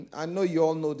I know you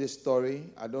all know this story.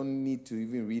 I don't need to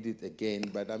even read it again,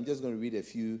 but I'm just going to read a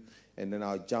few and then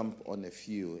I'll jump on a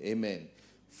few. Amen.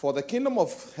 For the kingdom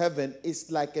of heaven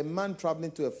is like a man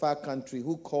traveling to a far country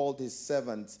who called his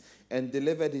servants and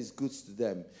delivered his goods to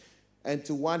them. And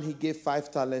to one he gave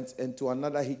 5 talents, and to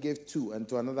another he gave 2, and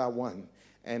to another 1.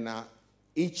 And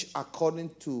each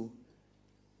according to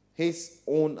his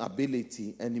own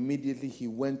ability. And immediately he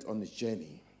went on his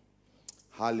journey.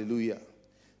 Hallelujah.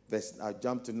 I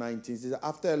jump to 19. It says,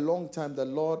 after a long time, the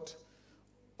Lord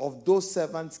of those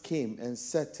servants came and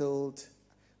settled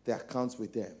the accounts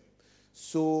with them.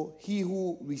 So he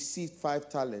who received 5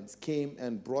 talents came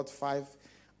and brought 5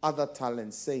 other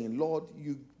talents, saying, Lord,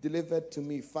 you delivered to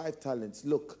me 5 talents.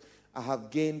 Look, I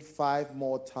have gained 5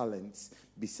 more talents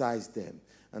besides them.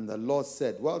 And the Lord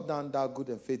said, well done, thou good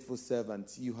and faithful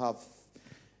servant.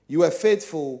 You are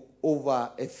faithful over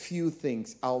a few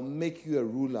things. I'll make you a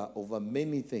ruler over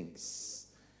many things.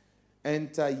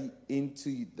 Enter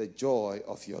into the joy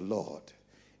of your Lord.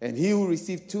 And he who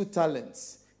received 2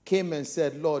 talents came and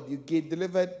said, Lord, you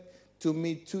delivered to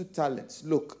me 2 talents.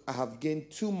 Look, I have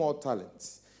gained 2 more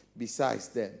talents besides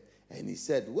them. And he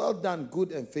said, well done,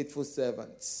 good and faithful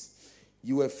servants.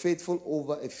 You were faithful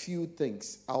over a few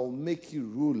things. I'll make you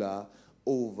ruler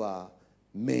over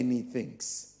many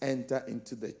things. Enter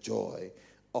into the joy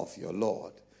of your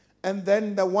Lord. And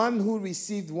then the one who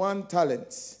received 1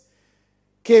 talent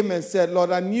came and said,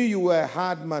 Lord, I knew you were a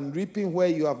hard man, reaping where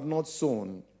you have not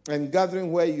sown and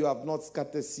gathering where you have not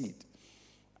scattered seed.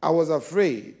 I was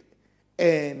afraid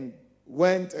and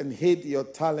went and hid your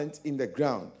talent in the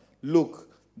ground. Look,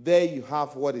 there you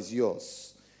have what is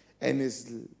yours. And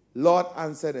his Lord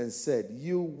answered and said,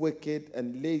 you wicked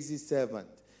and lazy servant,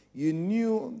 you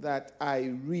knew that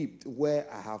I reaped where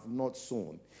I have not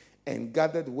sown and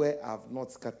gathered where I have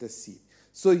not scattered seed.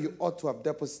 So you ought to have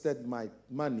deposited my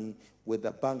money with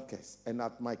the bankers, and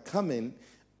at my coming,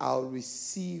 I'll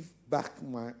receive back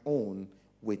my own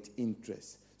with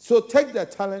interest. So take the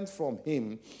talent from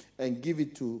him and give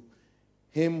it to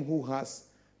him who has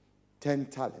 10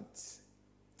 talents.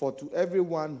 For to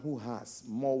everyone who has,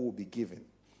 more will be given.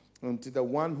 And to the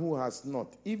one who has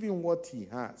not, even what he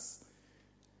has,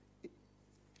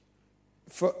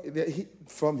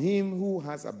 from him who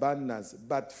has abundance,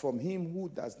 but from him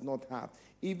who does not have,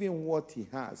 even what he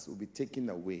has will be taken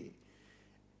away.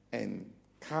 And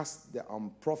cast the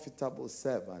unprofitable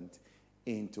servant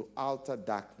into outer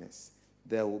darkness.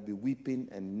 There will be weeping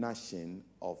and gnashing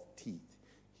of teeth.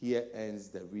 Here ends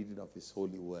the reading of his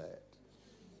holy word.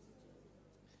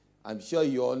 I'm sure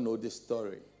you all know this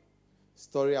story.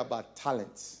 Story about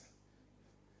talents.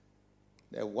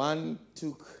 The one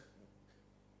took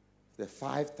the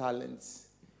 5 talents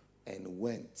and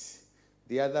went.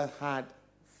 The other had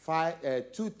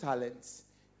 2 talents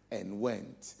and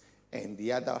went. And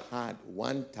the other had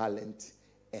 1 talent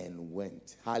and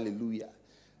went. Hallelujah.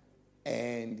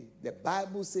 And the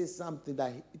Bible says something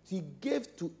that he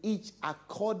gave to each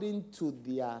according to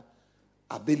their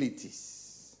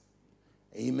abilities.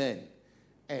 Amen.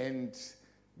 And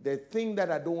the thing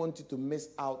that I don't want you to miss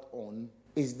out on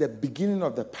is the beginning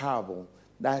of the parable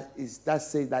that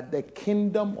says that the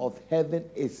kingdom of heaven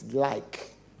is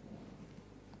like,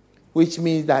 which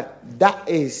means that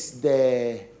is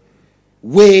the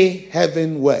way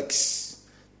heaven works.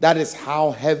 That is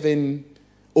how heaven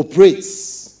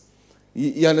operates.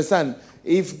 You understand?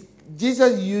 If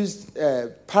Jesus used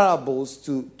parables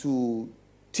to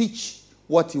teach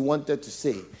what he wanted to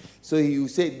say, so he would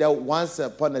say that once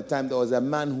upon a time there was a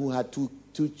man who had two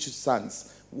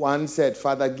sons. One said,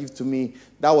 Father, give to me.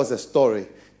 That was a story.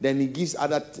 Then he gives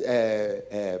other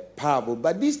parables.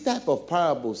 But this type of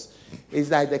parables is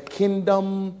like the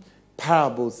kingdom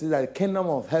parables. It's like the kingdom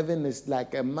of heaven is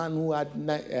like a man who had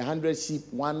 100 sheep.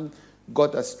 One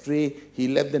got astray. He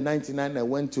left the 99 and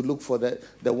went to look for the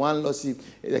one lost sheep.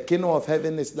 The kingdom of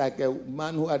heaven is like a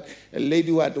lady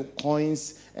who had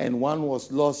coins and one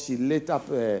was lost. She lit up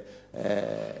a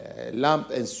lamp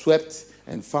and swept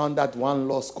and found that one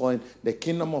lost coin. The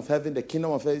kingdom of heaven, the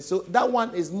kingdom of heaven. So that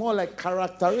one is more like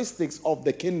characteristics of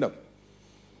the kingdom.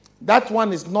 That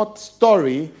one is not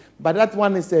story, but that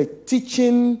one is a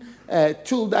teaching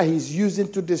tool that he's using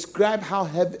to describe how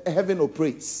heaven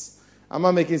operates. Am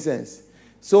I making sense?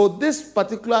 So this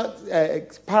particular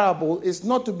parable is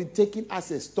not to be taken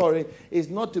as a story. It's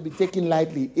not to be taken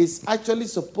lightly. It's actually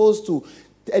supposed to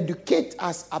educate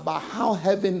us about how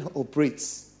heaven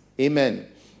operates. Amen.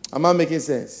 Am I making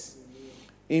sense?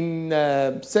 In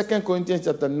 2 Corinthians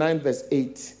chapter 9, verse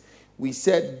 8, we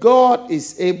said, God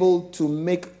is able to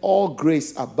make all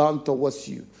grace abound towards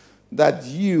you, that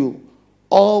you,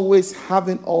 always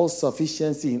having all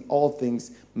sufficiency in all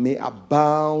things, may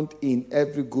abound in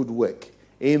every good work.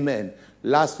 Amen.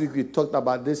 Last week we talked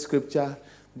about this scripture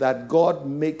that God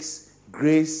makes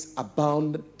grace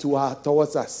abound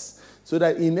towards us. So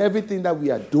that in everything that we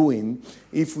are doing,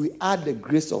 if we add the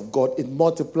grace of God, it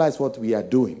multiplies what we are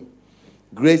doing.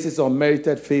 Grace is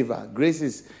unmerited favor. Grace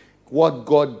is what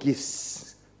God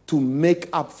gives to make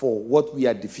up for what we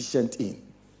are deficient in.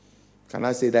 Can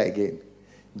I say that again?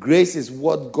 Grace is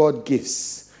what God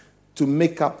gives to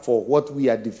make up for what we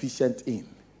are deficient in.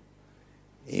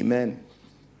 Amen.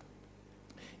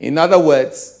 In other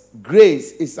words,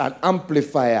 grace is an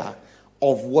amplifier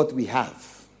of what we have.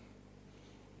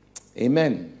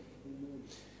 Amen.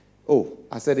 Oh,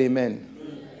 I said amen.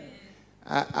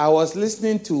 I was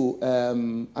listening to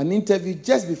an interview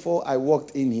just before I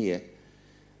walked in here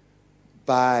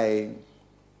by,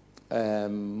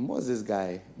 what's this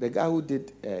guy? The guy who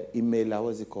did Emailer,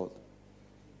 what's he called?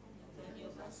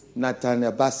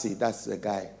 Nathaniel Bassey, that's the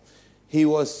guy. He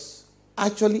was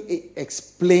actually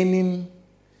explaining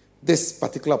this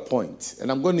particular point. And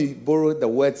I'm going to borrow the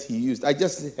words he used. I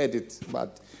just heard it about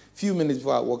a few minutes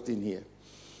before I walked in here.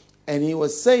 And he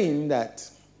was saying that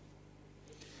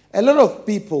a lot of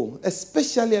people,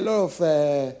 especially a lot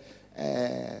of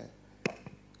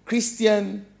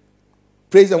Christian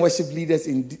praise and worship leaders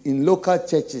in local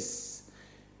churches,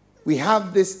 we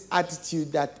have this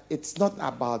attitude that it's not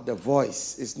about the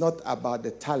voice, it's not about the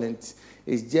talent.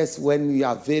 It's just when we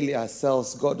avail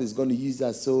ourselves, God is going to use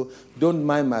us. So don't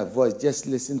mind my voice. Just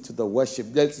listen to the worship.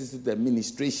 Just listen to the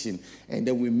ministration. And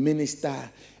then we minister,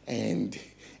 and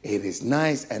it is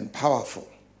nice and powerful.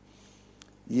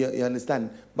 You understand?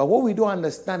 But what we don't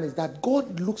understand is that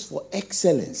God looks for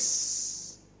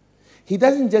excellence. He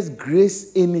doesn't just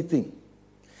grace anything.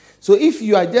 So if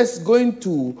you are just going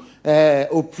to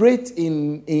operate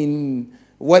in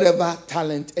whatever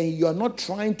talent, and you are not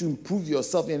trying to improve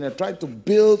yourself and are trying to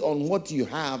build on what you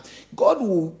have, God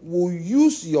will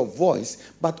use your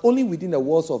voice, but only within the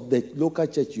walls of the local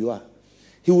church you are.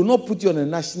 He will not put you on a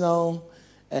national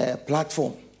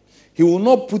platform. He will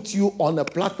not put you on a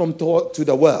platform to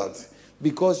the world,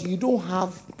 because you don't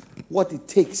have what it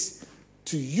takes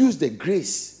to use the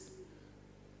grace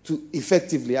to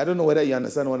effectively. I don't know whether you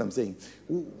understand what I'm saying.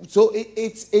 So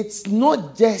it's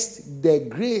not just the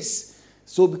grace.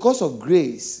 So because of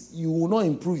grace, you will not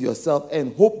improve yourself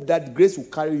and hope that grace will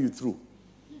carry you through.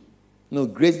 No,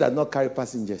 grace does not carry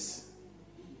passengers.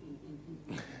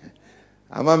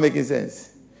 Am I making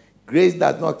sense? Grace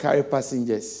does not carry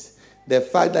passengers. The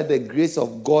fact that the grace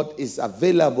of God is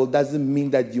available doesn't mean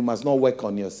that you must not work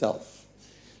on yourself.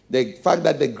 The fact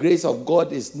that the grace of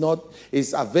God is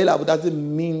available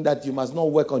doesn't mean that you must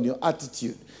not work on your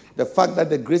attitude. The fact that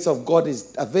the grace of God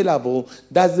is available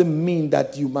doesn't mean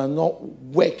that you must not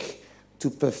work to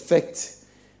perfect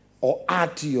or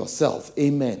add to yourself.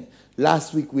 Amen.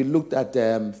 Last week we looked at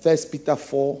 1 Peter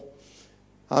 4.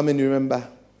 How many remember?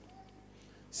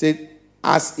 Said,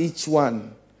 as each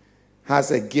one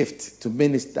has a gift to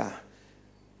minister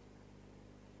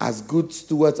as good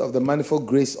stewards of the manifold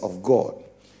grace of God.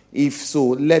 If so,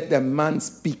 let the man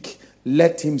speak.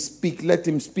 Let him speak. Let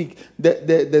him speak.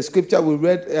 The scripture we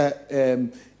read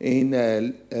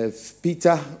in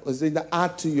Peter was saying that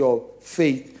add to your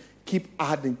faith. Keep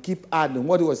adding. Keep adding.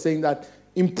 What he was saying that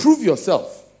improve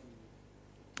yourself.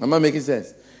 Am I making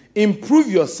sense? Improve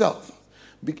yourself.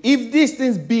 If these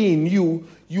things be in you,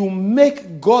 you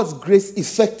make God's grace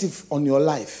effective on your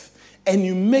life. And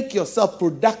you make yourself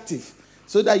productive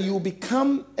so that you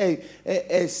become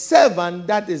a servant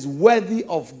that is worthy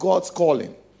of God's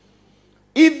calling.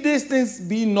 If these things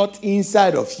be not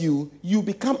inside of you, you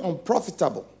become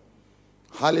unprofitable.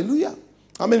 Hallelujah.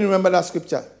 How many remember that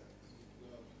scripture?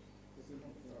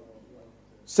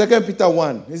 2 Peter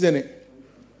 1, isn't it?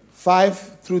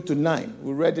 5 through to 9.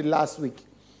 We read it last week.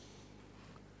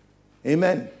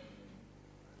 Amen.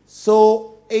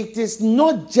 So it is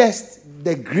not just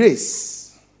the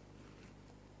grace,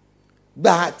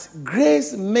 but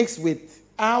grace mixed with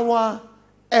our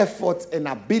effort and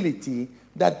ability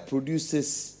that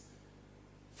produces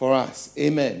for us.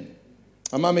 Amen.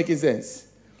 Am I making sense?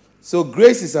 So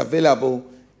grace is available.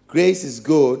 Grace is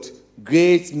good.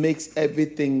 Grace makes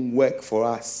everything work for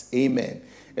us. Amen.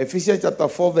 Ephesians chapter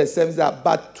 4 verse 7 says,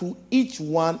 but to each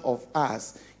one of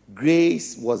us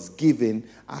grace was given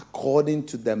according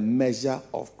to the measure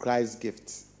of Christ's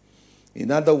gift.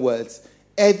 In other words,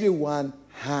 everyone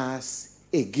has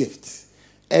a gift.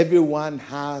 Everyone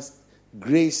has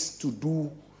grace to do.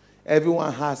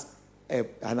 Everyone has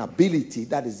an ability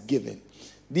that is given.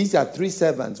 These are 3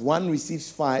 servants. One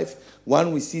receives 5,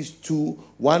 one receives 2,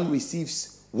 one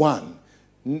receives 1.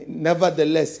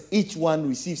 Nevertheless, each one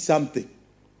receives something.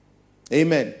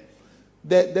 Amen.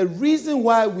 The reason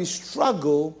why we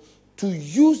struggle to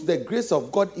use the grace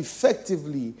of God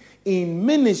effectively in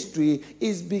ministry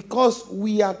is because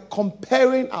we are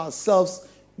comparing ourselves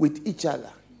with each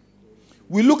other.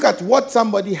 We look at what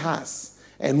somebody has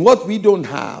and what we don't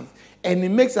have, and it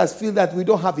makes us feel that we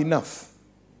don't have enough.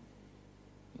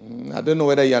 I don't know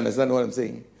whether you understand what I'm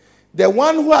saying. The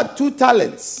one who had 2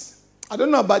 talents, I don't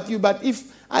know about you, but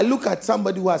if I look at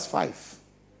somebody who has 5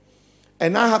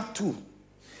 and I have 2,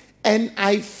 and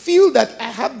I feel that I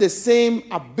have the same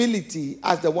ability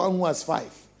as the one who has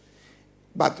 5,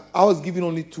 but I was given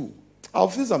only 2, I'll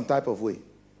feel some type of way.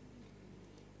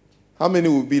 How many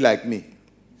will be like me?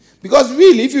 Because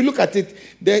really, if you look at it,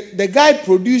 the guy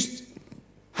produced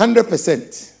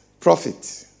 100%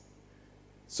 profit.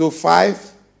 So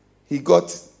 5, he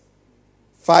got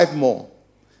 5 more.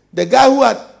 The guy who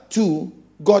had 2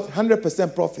 got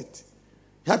 100% profit.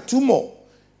 He had 2 more.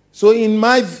 So in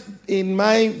my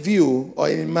view, or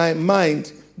in my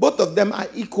mind, both of them are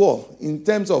equal in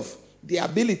terms of their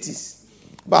abilities.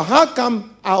 But how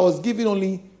come I was given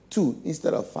only 2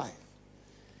 instead of 5?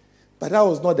 But that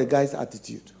was not the guy's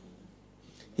attitude.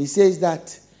 He says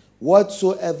that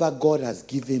whatsoever God has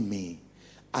given me,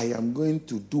 I am going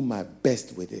to do my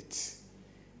best with it.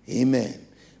 Amen.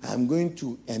 I'm going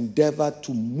to endeavor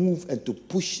to move and to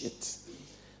push it.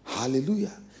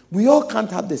 Hallelujah. We all can't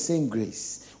have the same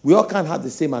grace. We all can't have the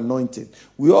same anointing.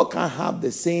 We all can't have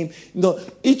the same,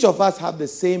 each of us have the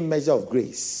same measure of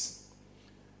grace.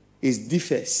 It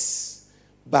differs,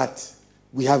 but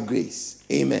we have grace.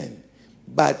 Amen.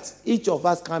 But each of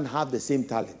us can't have the same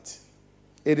talent.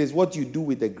 It is what you do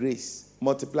with the grace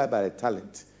multiplied by the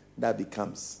talent that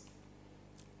becomes.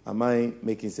 Am I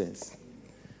making sense?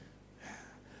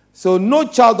 So no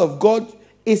child of God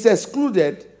is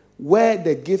excluded where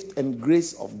the gift and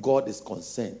grace of God is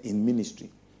concerned in ministry.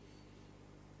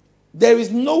 There is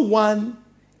no one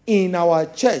in our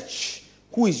church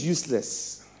who is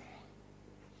useless.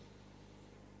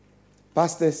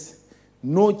 Pastors,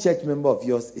 no church member of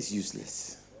yours is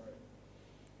useless.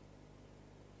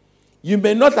 You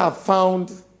may not have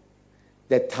found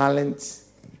the talent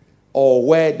or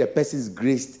where the person is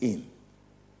graced in.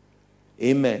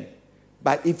 Amen.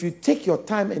 But if you take your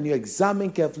time and you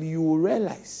examine carefully, you will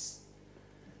realize.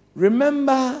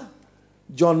 Remember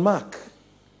John Mark.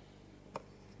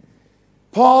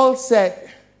 Paul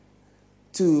said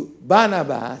to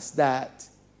Barnabas that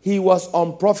he was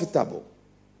unprofitable.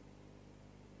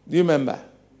 Do you remember?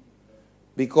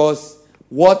 Because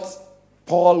what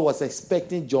Paul was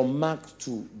expecting John Mark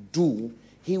to do,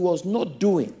 he was not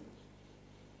doing.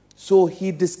 So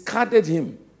he discarded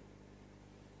him.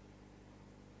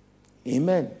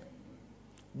 Amen.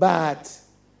 But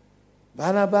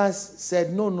Barnabas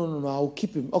said, no, I'll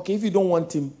keep him. Okay, if you don't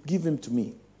want him, give him to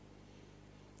me.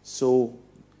 So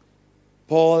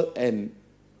Paul and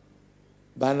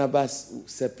Barnabas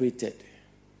separated.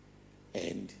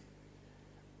 And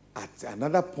at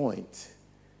another point,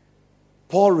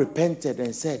 Paul repented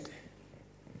and said,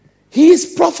 he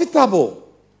is profitable.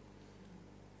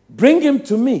 Bring him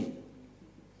to me.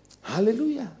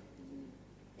 Hallelujah.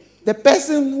 The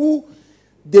person who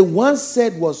they once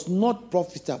said was not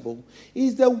profitable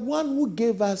is the one who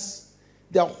gave us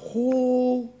the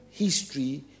whole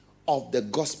history of the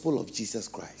gospel of Jesus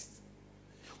Christ.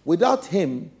 Without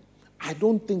him, I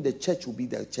don't think the church will be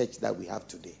the church that we have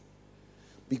today.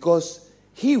 Because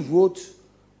he wrote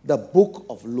the book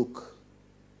of Luke.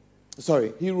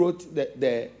 Sorry, he wrote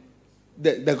the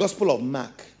gospel of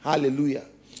Mark. Hallelujah.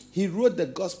 He wrote the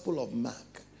gospel of Mark.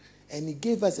 And he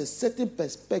gave us a certain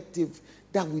perspective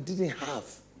that we didn't have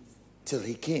till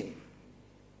he came.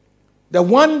 The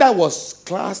one that was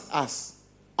classed as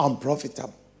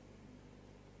unprofitable.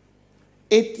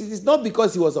 It is not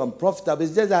because he was unprofitable.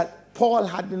 It's just that Paul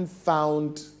hadn't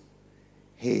found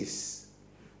his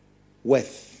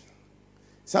worth.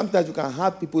 Sometimes we can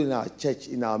have people in our church,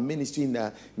 in our ministry, in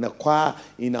the choir,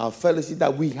 in our fellowship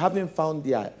that we haven't found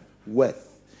their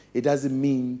worth. It doesn't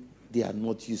mean they are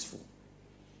not useful.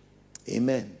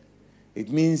 Amen. It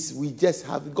means we just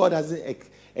have, God hasn't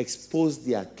exposed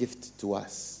their gift to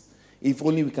us. If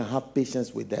only we can have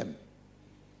patience with them.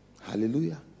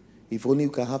 Hallelujah. If only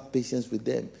we can have patience with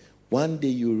them. One day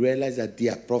you realize that they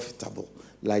are profitable,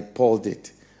 like Paul did.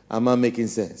 Am I making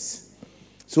sense?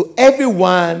 So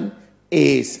everyone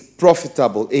is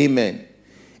profitable. Amen.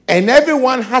 And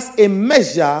everyone has a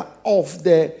measure of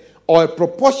or a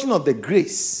proportion of the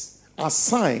grace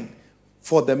assigned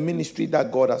for the ministry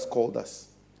that God has called us.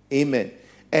 Amen.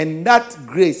 And that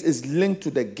grace is linked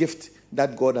to the gift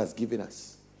that God has given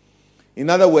us. In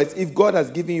other words, if God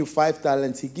has given you 5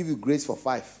 talents, he gives you grace for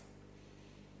 5.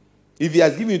 If he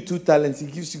has given you 2 talents, he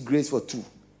gives you grace for 2.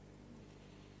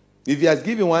 If he has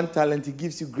given 1 talent, he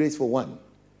gives you grace for 1.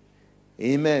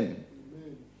 Amen.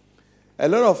 A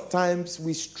lot of times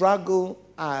we struggle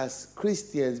as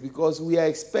Christians because we are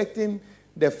expecting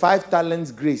the 5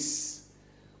 talents grace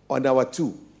on our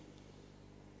 2.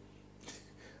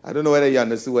 I don't know whether you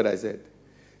understood what I said.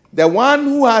 The one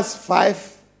who has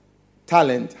 5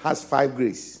 talent has 5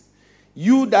 grace.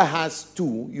 You that has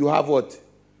 2, you have what?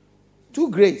 2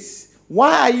 grace.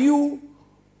 Why are you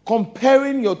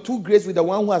comparing your 2 grace with the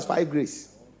one who has 5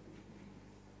 grace?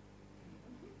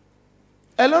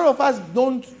 A lot of us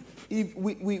don't, if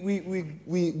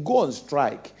we go on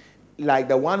strike like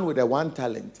the one with the 1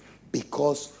 talent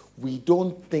because we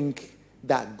don't think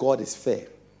that God is fair.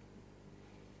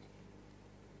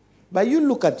 But you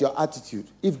look at your attitude.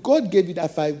 If God gave you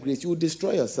that 5 grace, you would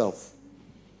destroy yourself.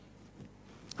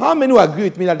 How many will agree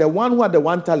with me that the one who had the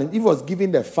 1 talent, if he was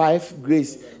given the 5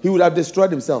 grace, he would have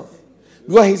destroyed himself?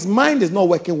 Because his mind is not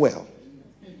working well.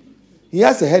 He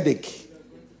has a headache.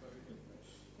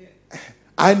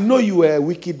 I know you are a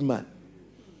wicked man.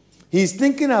 He's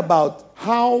thinking about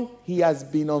how he has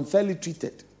been unfairly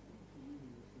treated.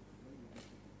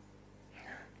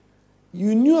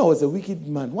 You knew I was a wicked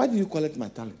man. Why did you collect my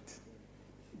talent?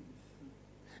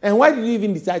 And why did you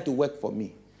even decide to work for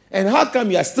me? And how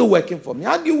come you are still working for me?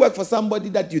 How do you work for somebody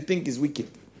that you think is wicked?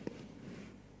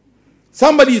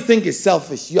 Somebody you think is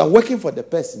selfish. You are working for the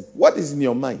person. What is in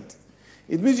your mind?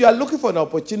 It means you are looking for an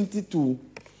opportunity to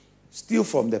steal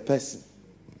from the person.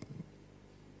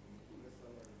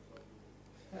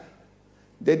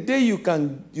 The day you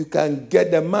can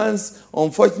get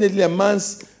unfortunately a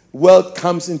man's wealth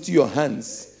comes into your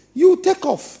hands, you take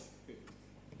off.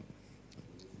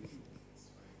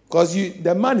 Because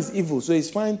the man is evil, so it's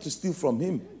fine to steal from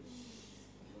him.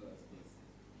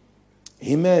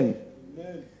 Amen.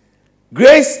 Amen.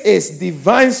 Grace is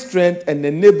divine strength and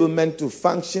enablement to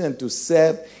function and to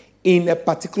serve in a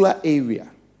particular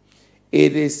area.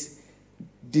 It is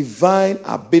divine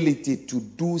ability to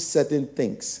do certain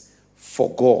things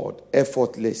for God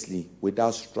effortlessly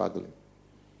without struggling.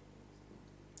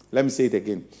 Let me say it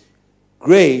again.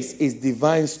 Grace is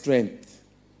divine strength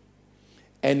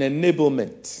and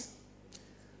enablement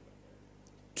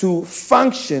to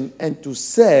function and to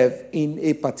serve in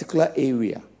a particular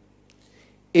area.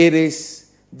 It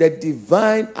is the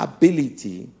divine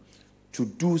ability to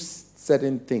do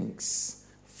certain things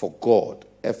for God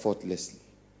effortlessly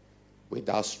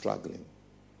without struggling.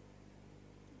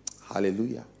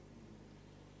 Hallelujah.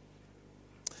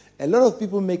 A lot of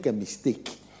people make a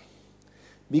mistake.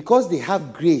 Because they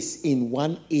have grace in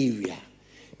one area,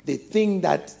 they think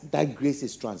that that grace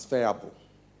is transferable.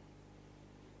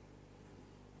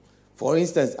 For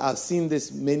instance, I've seen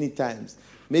this many times.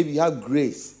 Maybe you have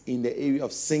grace in the area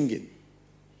of singing.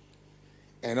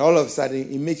 And all of a sudden,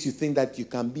 it makes you think that you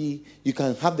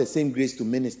can have the same grace to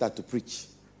minister, to preach.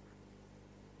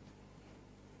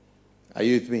 Are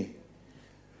you with me?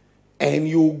 And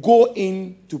you go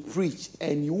in to preach,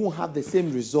 and you won't have the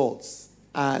same results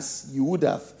as you would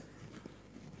have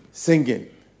singing.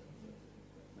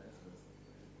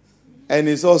 And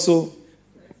it's also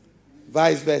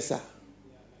vice versa.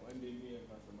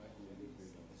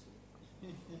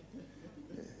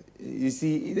 You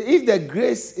see, if the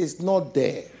grace is not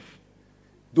there,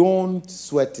 don't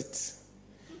sweat it.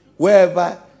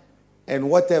 Wherever and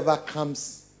whatever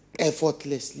comes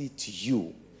effortlessly to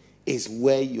you is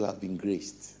where you have been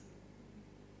graced.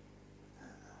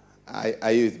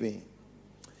 Are you with me?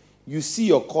 You see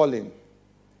your calling,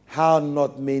 how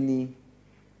not many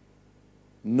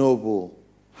noble,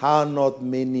 how not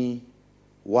many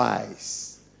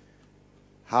wise,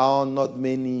 how not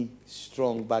many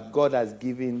strong, but God has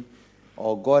given,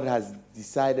 or God has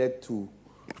decided to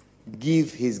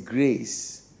give his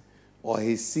grace or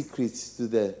his secrets to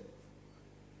the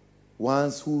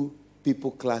ones who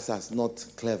people class as not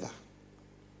clever.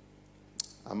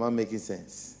 Am I making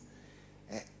sense?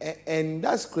 And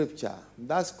that scripture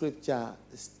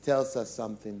tells us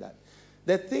something, that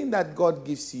the thing that God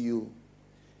gives you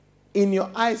in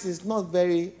your eyes is not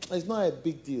a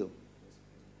big deal.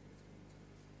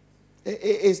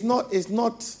 It's not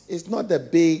a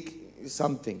big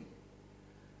something.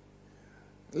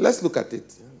 Let's look at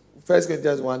it. 1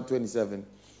 Corinthians 1:27,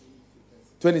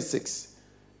 26.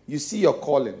 You see your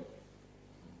calling.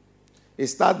 It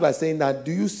starts by saying that,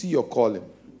 do you see your calling?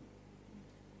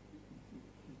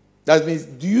 That means,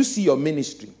 do you see your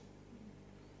ministry?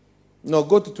 No,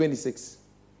 go to 26.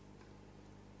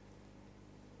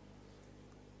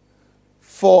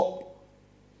 For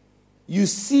you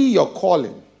see your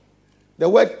calling. The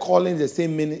word calling is the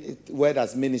same word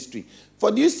as ministry.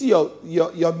 For do you see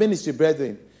your ministry,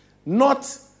 brethren? Not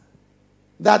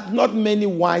many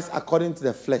wise according to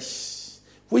the flesh.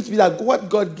 Which means that what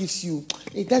God gives you,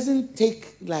 it doesn't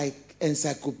take like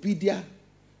encyclopedia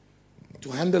to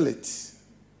handle it.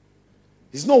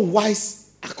 It's not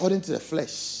wise according to the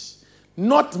flesh.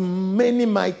 Not many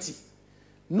mighty,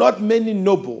 not many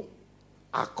noble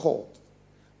are called.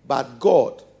 But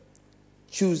God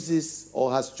chooses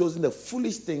or has chosen the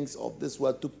foolish things of this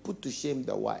world to put to shame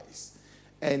the wise.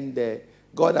 And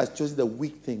God has chosen the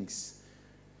weak things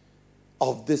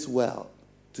of this world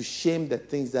to shame the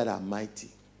things that are mighty.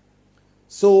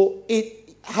 So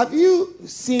have you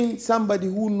seen somebody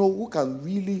who can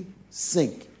really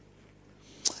sing?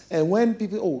 And when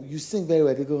people, you sing very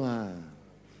well, they go,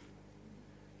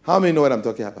 How many know what I'm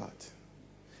talking about?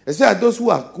 Especially those who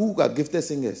are gifted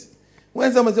singers.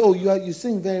 When someone says, you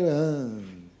sing very well.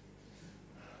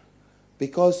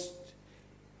 Because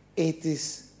it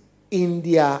is in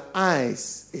their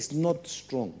eyes, it's not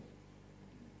strong.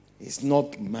 It's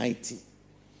not mighty.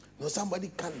 No,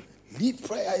 somebody can lead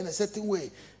prayer in a certain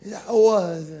way.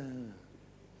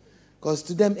 Because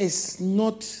to them it's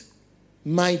not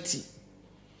mighty.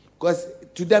 Because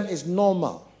to them it's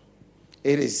normal.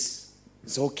 It's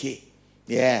okay.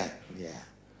 Yeah.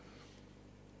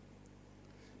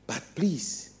 But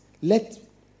please, let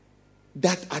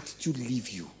that attitude leave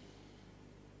you.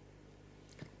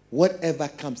 Whatever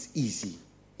comes easy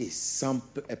is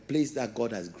a place that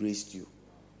God has graced you.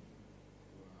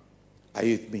 Are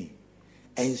you with me?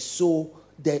 And so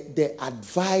the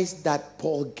advice that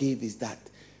Paul gave is that,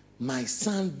 my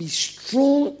son, be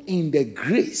strong in the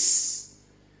grace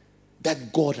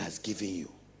that God has given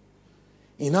you.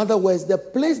 In other words, the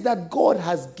place that God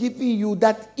has given you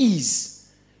that is,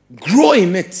 grow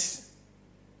in it.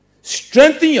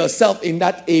 Strengthen yourself in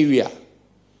that area.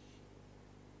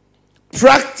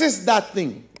 Practice that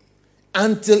thing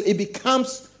until it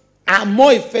becomes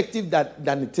more effective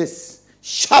than it is.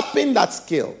 Sharpen that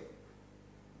skill.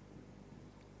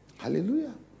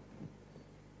 Hallelujah.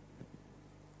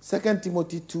 2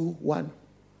 Timothy 2:1.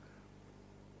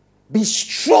 Be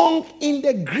strong in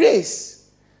the grace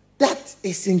that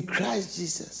is in Christ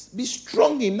Jesus. Be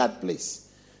strong in that place.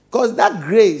 Because that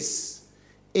grace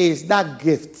is that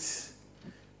gift,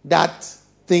 that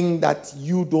thing that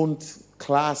you don't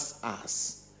class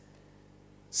as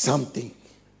something.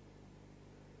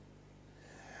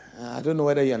 I don't know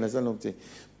whether you understand what I'm saying.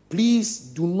 Please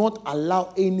do not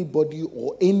allow anybody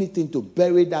or anything to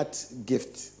bury that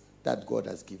gift that God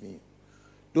has given you.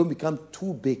 Don't become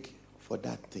too big for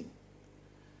that thing.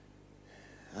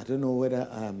 I don't know whether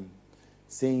I'm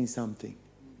saying something.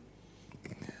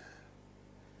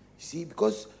 See,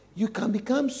 because you can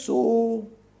become so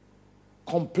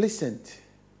complacent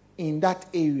in that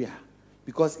area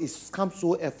because it's come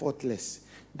so effortless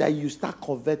that you start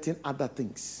converting other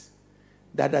things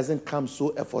that doesn't come so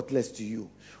effortless to you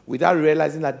without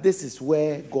realizing that this is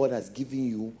where God has given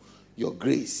you your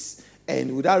grace,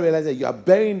 and without realizing that you are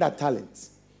burying that talent,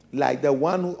 like the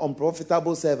one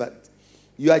unprofitable servant.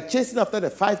 You are chasing after the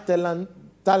 5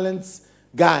 talents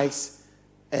guy's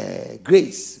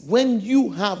grace when you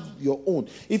have your own.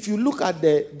 If you look at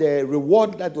the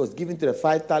reward that was given to the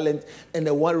 5 talents and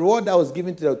the one reward that was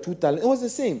given to the 2 talents, it was the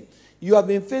same. You have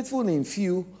been faithful in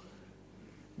few,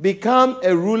 become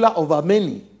a ruler over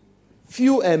many.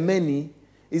 Few and many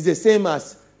is the same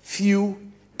as few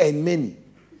and many.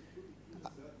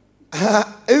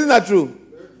 Isn't that true?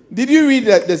 Did you read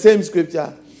the same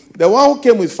scripture? The one who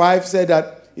came with 5 said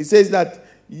that, he says that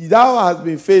thou hast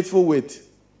been faithful with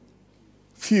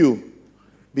few,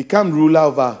 become ruler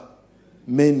over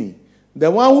many.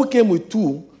 The one who came with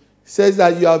 2 says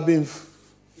that you have been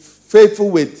faithful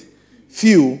with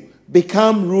few,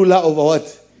 become ruler over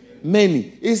what?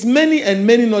 Many. Is many and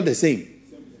many not the same?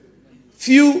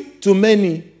 Few to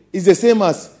many is the same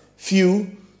as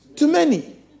few to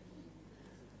many.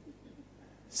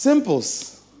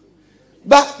 Simples.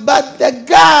 But the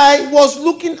guy was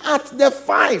looking at the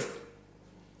 5.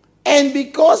 And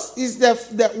because it's the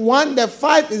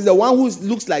 5 is the one who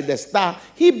looks like the star,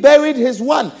 he buried his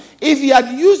 1. If he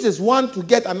had used his 1 to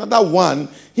get another 1,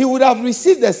 he would have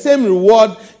received the same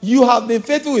reward. You have been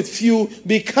faithful with few,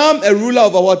 become a ruler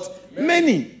over what?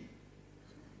 Many.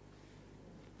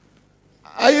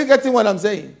 Are you getting what I'm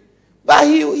saying? But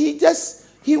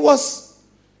he was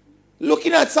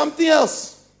looking at something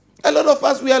else. A lot of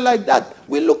us, we are like that.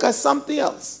 We look at something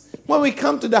else. When we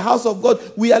come to the house of God,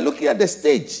 we are looking at the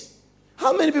stage.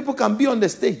 How many people can be on the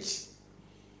stage?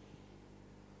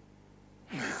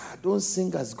 I don't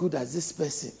sing as good as this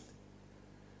person.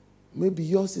 Maybe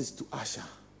yours is to usher.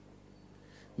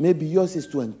 Maybe yours is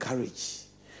to encourage.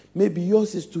 Maybe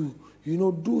yours is to,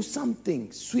 do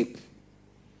something, sweep.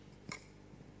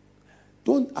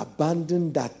 Don't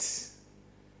abandon that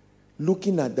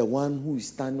looking at the one who is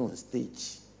standing on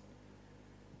stage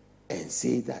and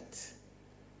say that,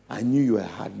 I knew you were a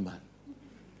hard man.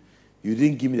 You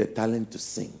didn't give me the talent to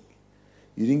sing.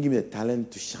 You didn't give me the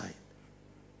talent to shine.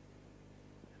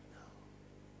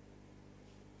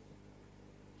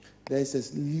 There's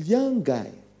this young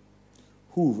guy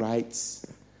who writes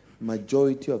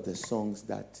majority of the songs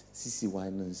that CeCe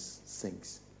Winans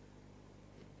sings.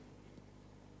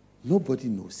 Nobody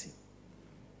knows him.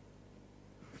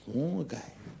 One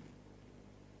guy.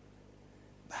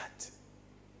 But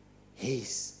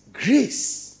his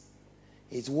grace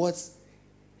is what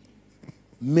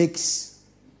makes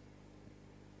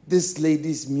this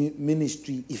lady's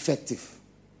ministry effective.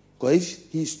 Because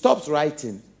if he stops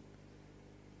writing,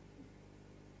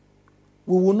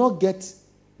 we will not get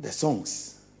the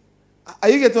songs. Are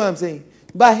you getting what I'm saying?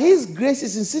 But his grace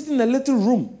is in sitting in a little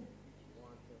room.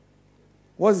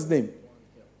 What's his name?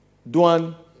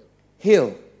 Duan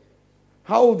Hill.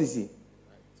 How old is he?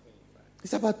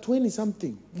 He's about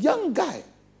 20-something. Young guy.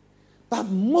 But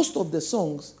most of the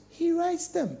songs, he writes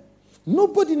them.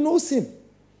 Nobody knows him. 600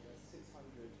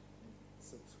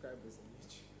 subscribers on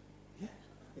YouTube. Yeah.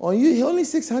 On you, he only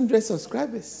 600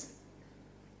 subscribers.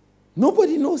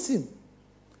 Nobody knows him.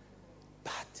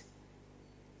 But,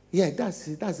 yeah, that's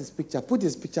his picture. Put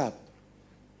his picture up.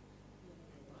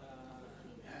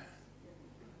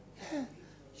 Yeah.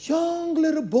 Young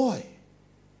little boy.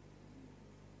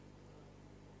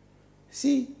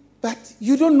 See, but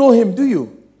you don't know him, do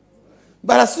you?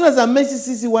 But as soon as I mention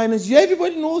CeCe Winans,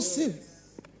 everybody knows him.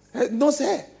 Knows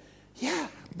her. Yeah,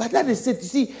 but that is it. You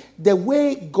see, the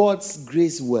way God's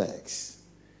grace works,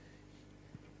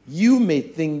 you may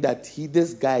think that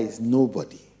this guy is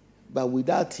nobody. But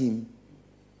without him,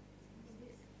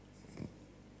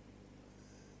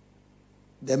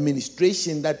 the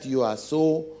administration that you are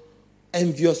so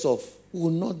envious of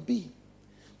will not be.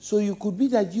 So you could be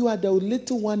that you are the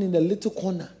little one in the little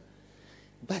corner.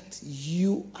 But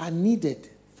you are needed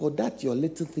for that your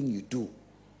little thing you do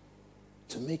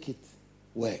to make it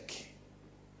work.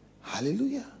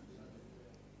 Hallelujah.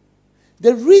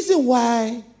 The reason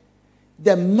why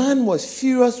the man was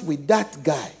furious with that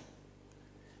guy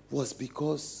was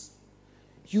because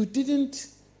you didn't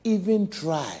even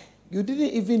try. You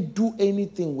didn't even do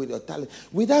anything with your talent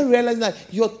without realizing that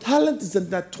your talent is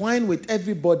intertwined with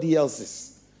everybody else's.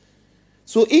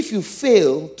 So if you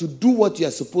fail to do what you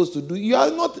are supposed to do, you are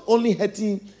not only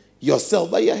hurting yourself,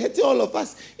 but you are hurting all of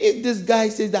us. If this guy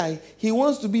says that he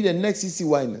wants to be the next CeCe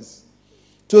Winans,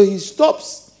 so he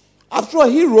stops. After all,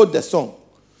 he wrote the song.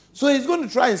 So he's going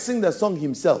to try and sing the song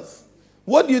himself.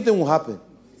 What do you think will happen?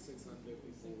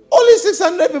 Only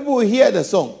 600 people will hear the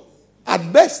song.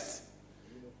 At best.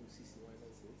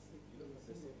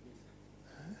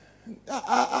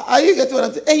 Are you getting what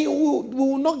I'm saying? And we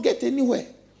will not get anywhere.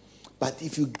 But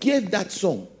if you gave that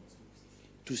song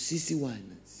to CeCe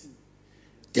Winans,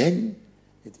 then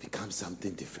it becomes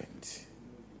something different.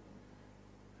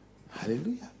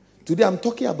 Hallelujah. Today I'm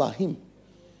talking about him.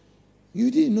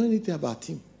 You didn't know anything about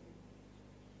him.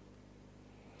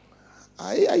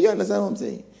 You understand what I'm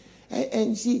saying?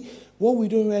 And see, what we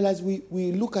don't realize,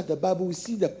 we look at the Bible, we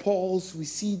see the Pauls,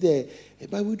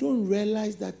 but we don't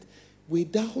realize that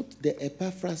without the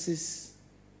Epaphrases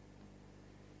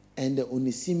and the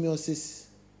Onesimuses,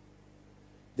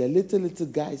 the little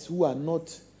guys who are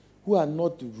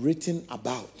not written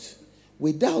about,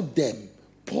 without them,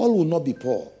 Paul will not be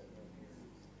Paul.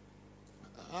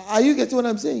 Are you getting what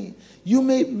I'm saying? You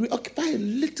may occupy a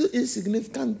little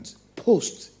insignificant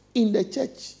post in the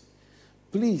church.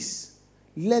 Please,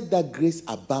 let that grace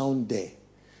abound there.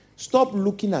 Stop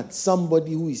looking at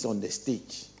somebody who is on the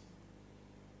stage.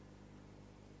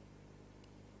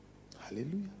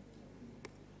 Hallelujah.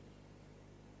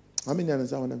 How many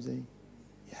understand what I'm saying?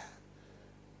 Yeah.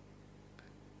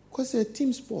 Because it's a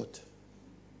team sport.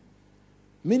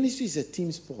 Ministry is a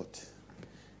team sport.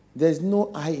 There's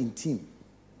no I in team.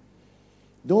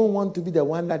 Don't want to be the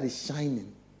one that is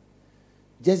shining.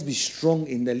 Just be strong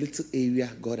in the little area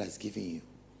God has given you.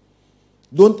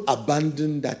 Don't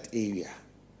abandon that area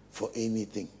for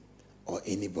anything or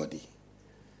anybody.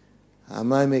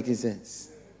 Am I making sense?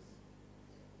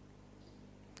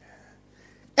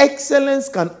 Excellence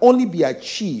can only be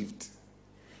achieved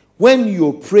when you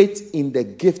operate in the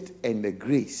gift and the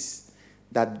grace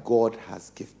that God has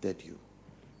gifted you.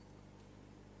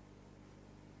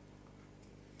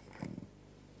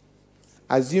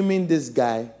 Assuming this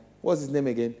guy, what's his name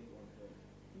again?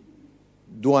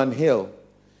 Duan Hill.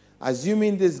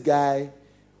 Assuming this guy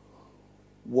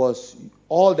was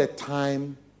all the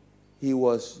time he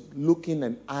was looking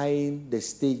and eyeing the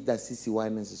stage that CC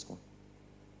Winans is on.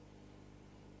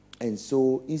 And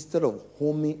so instead of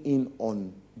homing in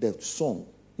on the song,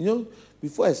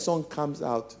 before a song comes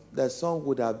out, the song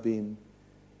would have been,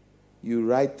 you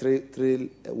write three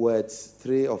words,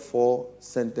 3 or 4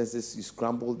 sentences, you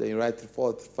scramble, then you write 4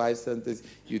 or 5 sentences,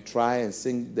 you try and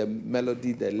sing the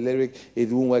melody, the lyric, it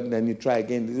won't work, then you try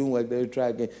again, it won't work, then you try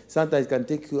again. Sometimes it can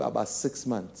take you about 6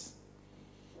 months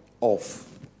of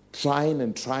trying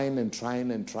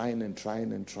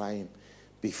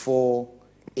before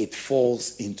it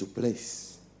falls into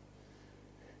place.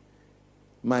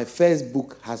 My first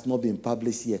book has not been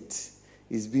published yet.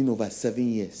 It's been over 7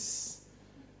 years.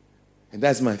 And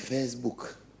that's my first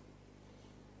book.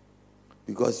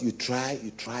 Because you try.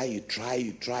 It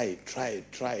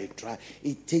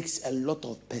takes a lot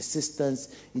of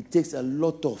persistence. It takes a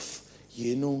lot of,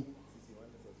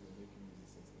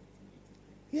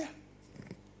 Yeah.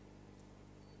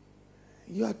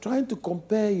 You are trying to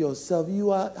compare yourself.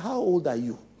 How old are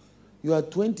you? You are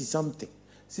 20-something.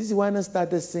 CC Winans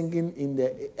started singing in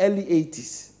the early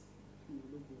 80s.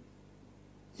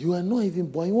 You are not even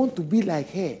born. You want to be like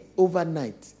her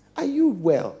overnight. Are you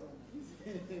well?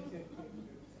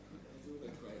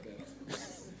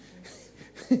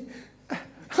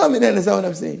 How many understand what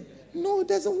I'm saying? No, it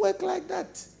doesn't work like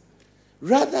that.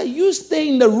 Rather, you stay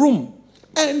in the room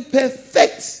and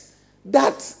perfect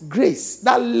that grace,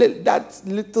 that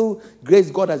little grace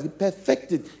God has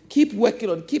perfected. Keep working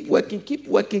on it. Keep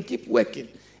working.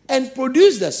 And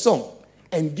produce the song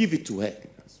and give it to her.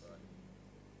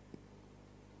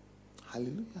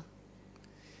 Hallelujah.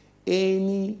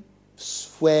 Anywhere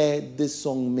this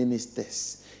song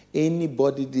ministers,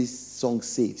 anybody this song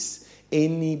saves,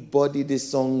 anybody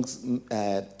this song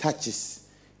touches,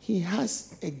 he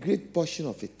has a great portion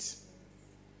of it.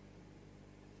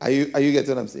 Are you getting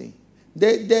what I'm saying?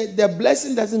 The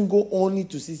blessing doesn't go only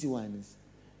to CC Winans.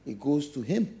 It goes to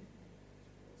him.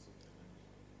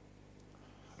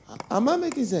 Am I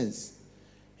making sense?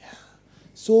 Yeah.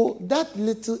 So that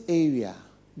little area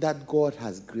that God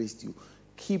has graced you,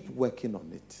 keep working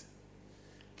on it.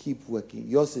 Keep working.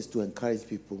 Yours is to encourage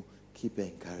people, keep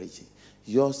encouraging.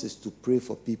 Yours is to pray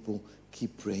for people,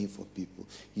 keep praying for people.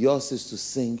 Yours is to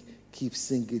sing, keep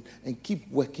singing, and keep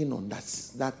working on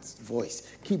that voice.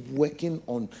 Keep working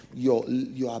on your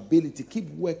ability. Keep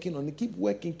working on it. Keep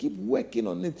working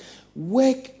on it.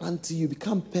 Work until you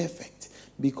become perfect,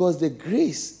 because the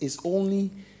grace is only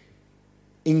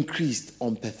increased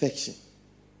on perfection.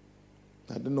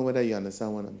 I don't know whether you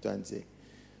understand what I'm trying to say.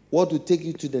 What will take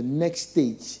you to the next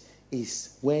stage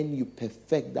is when you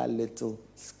perfect that little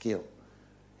skill.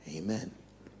 Amen.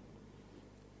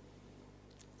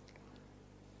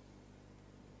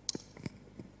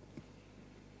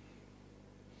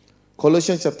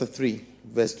 Colossians chapter 3,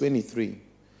 verse 23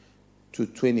 to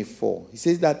 24. He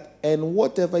says that, and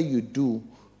whatever you do,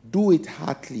 do it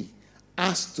heartily,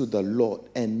 as to the Lord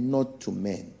and not to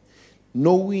men,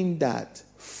 knowing that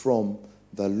from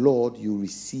the Lord you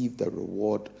receive the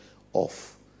reward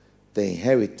of the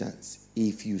inheritance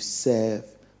if you serve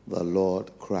the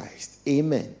Lord Christ.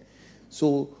 Amen.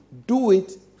 So do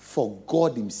it for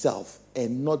God himself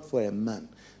and not for a man.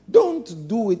 Don't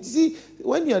do it. See,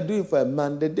 when you are doing it for a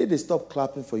man, the day they stop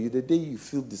clapping for you, the day you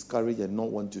feel discouraged and not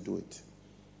want to do it.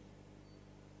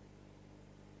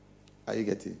 Are you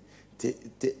getting it?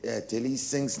 Telly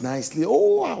sings nicely.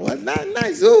 Oh, wow,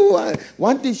 nice. Oh,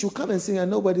 one day she'll come and sing and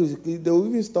nobody they will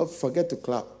even forget to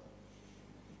clap.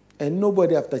 And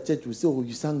nobody after church will say, oh,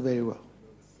 you sang very well.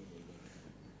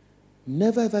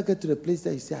 Never ever get to the place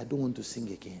that you say, I don't want to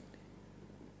sing again.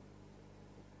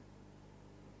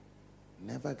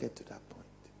 Never get to that point.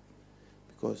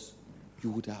 Because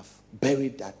you would have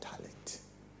buried that talent.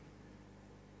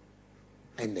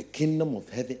 And the kingdom of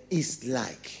heaven is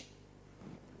like,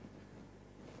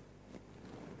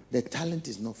 the talent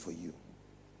is not for you.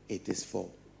 It is for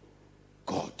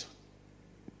God.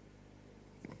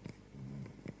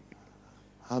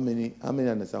 How many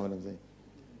understand what I'm saying?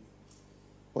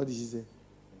 What did she say?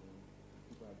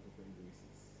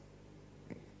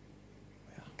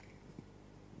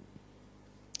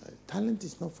 Talent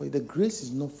is not for you. The grace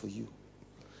is not for you.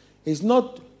 It's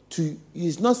not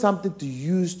something to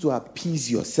use to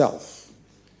appease yourself.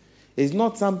 It's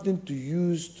not something to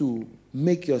use to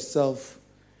make yourself,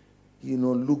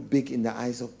 look big in the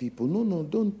eyes of people. No,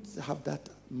 don't have that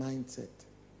mindset.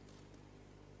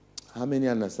 How many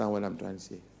understand what I'm trying to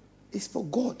say? It's for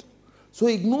God. So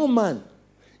ignore man.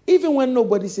 Even when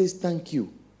nobody says thank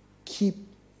you, keep.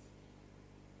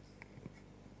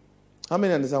 How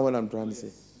many understand what I'm trying to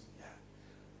say? Yeah.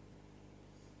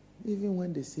 Even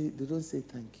when they don't say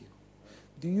thank you.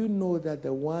 Do you know that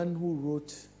the one who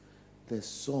wrote the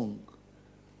song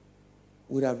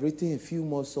would have written a few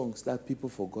more songs that people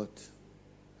forgot?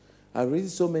 I've written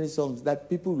so many songs that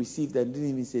people received and didn't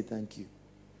even say thank you.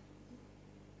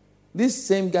 This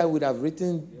same guy would have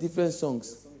written different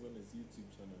songs. The song on his YouTube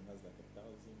channel has like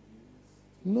 1,000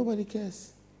 views. Nobody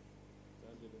cares.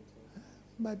 112.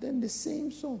 But then the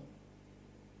same song.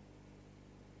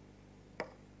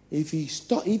 If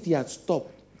he had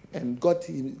stopped and got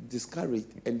him discouraged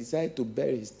and decided to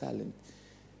bury his talent,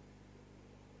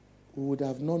 we would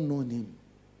have not known him.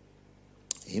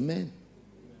 Amen.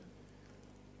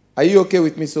 Are you okay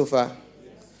with me so far?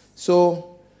 Yes.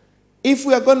 So, if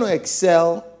we are going to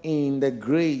excel in the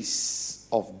grace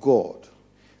of God,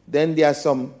 then there are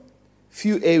some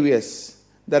few areas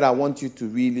that I want you to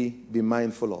really be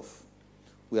mindful of.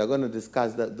 We are going to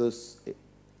discuss those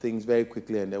things very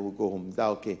quickly and then we'll go home. Is that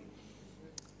okay?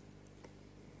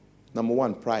 Number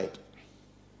 1, pride.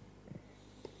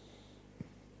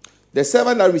 The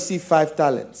servant that received 5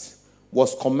 talents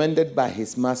was commended by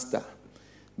his master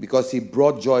because he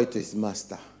brought joy to his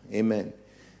master. Amen.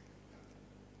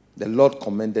 The Lord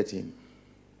commended him.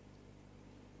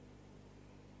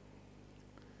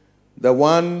 The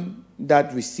one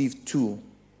that received 2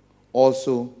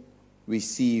 also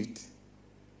received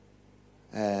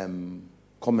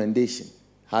commendation.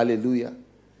 Hallelujah.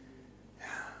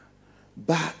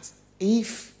 But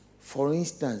if, for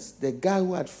instance, the guy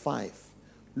who had 5,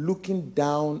 looking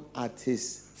down at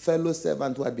his fellow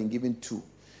servant who had been given 2,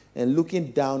 and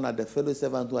looking down at the fellow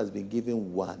servant who has been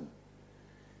given 1,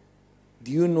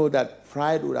 do you know that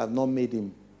pride would have not made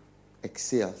him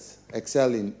excel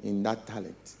in that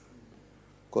talent?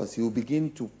 Because he will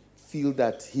begin to feel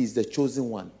that he's the chosen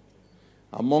one.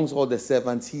 Amongst all the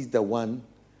servants, he's the one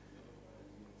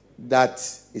that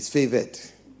is favored.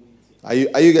 Are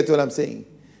you getting what I'm saying?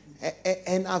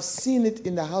 And I've seen it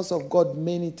in the house of God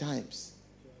many times.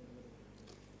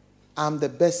 I'm the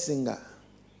best singer.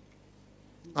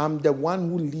 I'm the one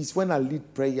who leads. When I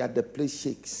lead prayer, the place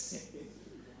shakes.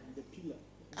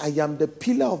 I am the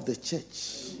pillar of the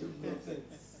church.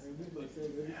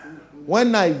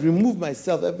 When I remove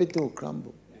myself, everything will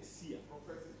crumble.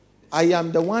 I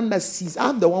am the one that sees.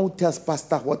 I'm the one who tells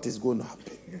pastor what is going to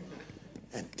happen.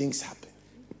 And things happen.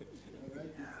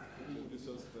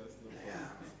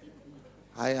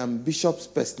 I am Bishop's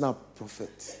personal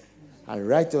prophet. I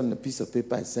write on a piece of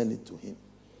paper and send it to him.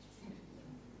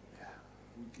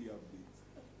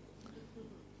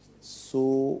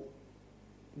 So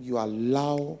you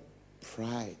allow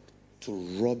pride to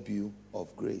rob you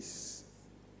of grace.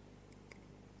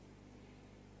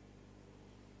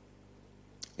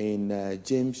 In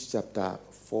James chapter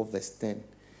 4 verse 10,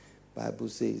 Bible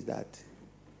says that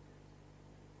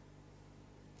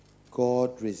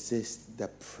God resists the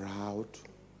proud,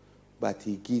 but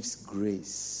he gives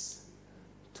grace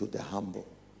to the humble.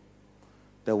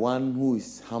 The one who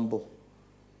is humble,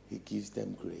 he gives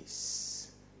them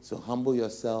grace. So humble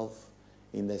yourself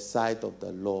in the sight of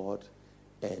the Lord,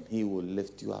 and he will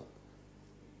lift you up.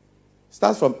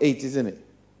 Starts from 8, isn't it?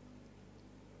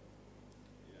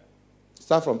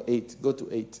 Start from 8. Go to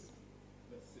 8.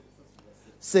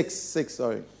 6,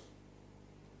 sorry.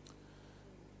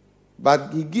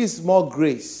 But he gives more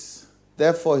grace.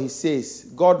 Therefore, he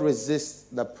says, God resists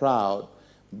the proud,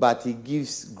 but he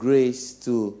gives grace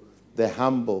to the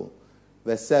humble.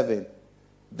 Verse 7.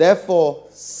 Therefore,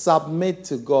 submit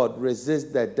to God,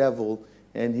 resist the devil,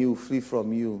 and he will flee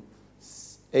from you.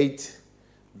 8.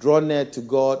 Draw near to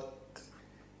God,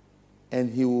 and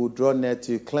he will draw near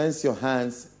to you. Cleanse your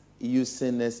hands, you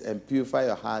sinners, and purify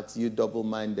your hearts, you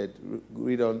double-minded.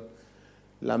 Read on.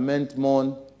 Lament,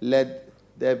 mourn, let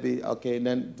there be. Okay, and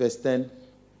then verse 10.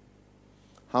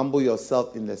 Humble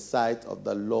yourself in the sight of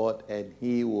the Lord, and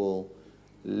he will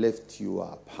lift you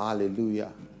up.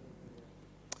 Hallelujah.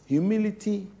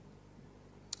 Humility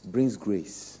brings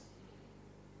grace.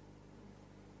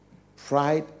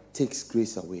 Pride takes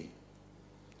grace away.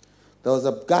 There was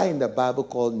a guy in the Bible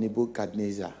called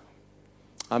Nebuchadnezzar.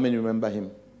 How many remember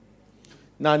him?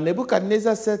 Now,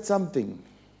 Nebuchadnezzar said something.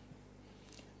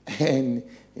 And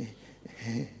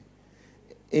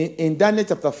in Daniel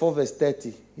chapter 4, verse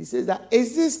 30, he says that,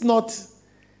 is this not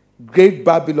great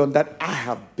Babylon that I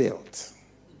have built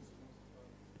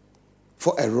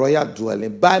for a royal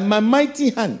dwelling by my mighty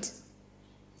hand,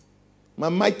 my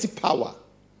mighty power,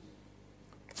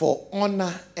 for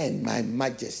honor and my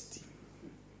majesty?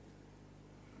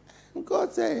 And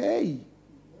God said, hey,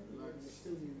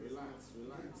 relax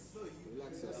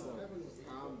yourself.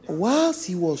 Whilst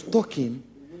he was talking,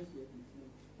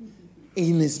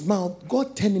 in his mouth,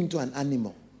 God turned him to an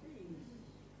animal.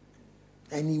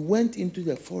 And he went into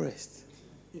the forest,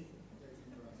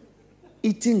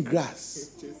 eating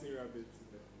grass Chasing rabbits.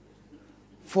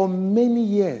 for many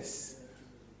years.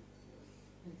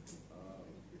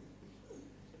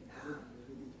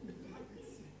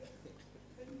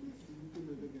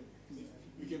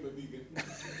 Became a vegan.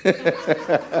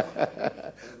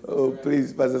 Oh,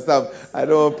 please, Pastor Sam, I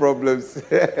don't want problems.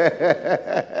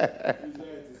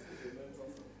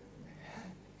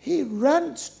 He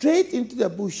ran straight into the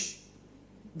bush,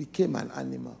 became an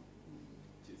animal.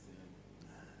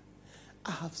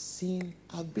 I've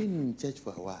been in church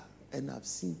for a while, and I've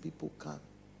seen people come,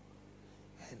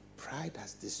 and pride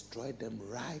has destroyed them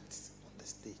right on the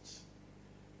stage.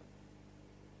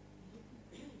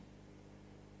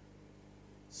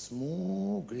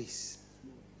 Small grace,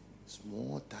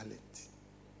 small talent.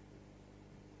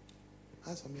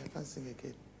 As for me, I can't sing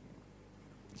again.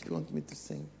 If you want me to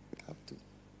sing, I have to.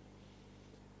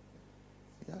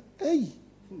 Yeah. Hey,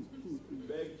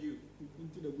 Beg you.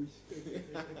 Into the bush.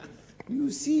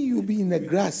 you see, you be in the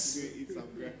grass. Go eat some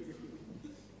grass. Go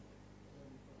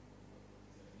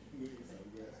eat some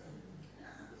grass.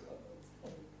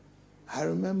 I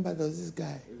remember there was this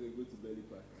guy. As they go to belly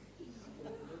park.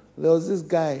 There was this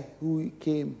guy who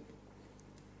came,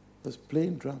 was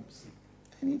playing drums,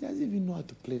 and he doesn't even know how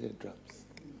to play the drums.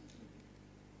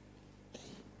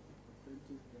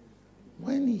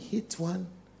 When he hits one,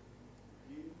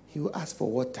 he will ask for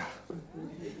water.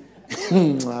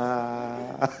 Hey,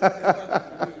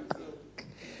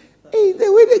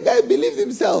 the way the guy believes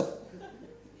himself.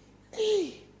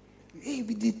 Hey, he'll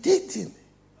be dictating.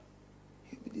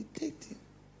 He'll be dictating.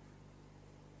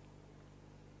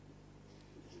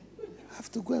 I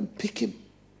have to go and pick him.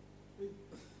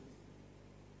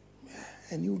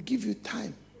 And he will give you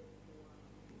time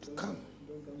to come.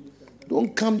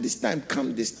 Don't come this time,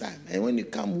 come this time. And when you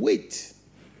come, wait.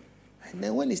 And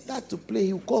then when he starts to play,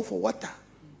 he'll call for water.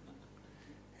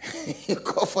 He'll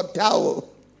call for towel.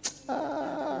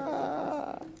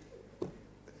 I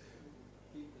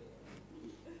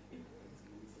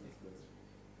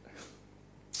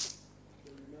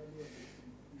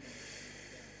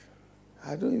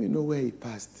don't even know where he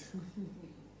passed.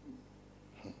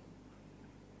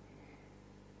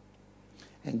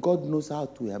 And God knows how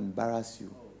to embarrass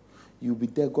you. You'll be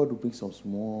there, God will bring some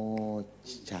small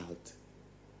child.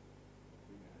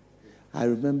 I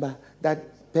remember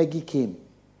that Peggy came.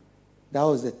 That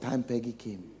was the time Peggy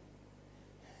came.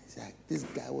 It's like, this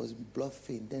guy was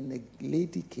bluffing. Then the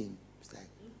lady came. It's like,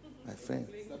 my friend,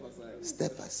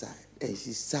 step aside. And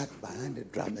she sat behind the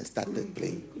drum and started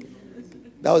playing.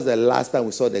 That was the last time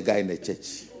we saw the guy in the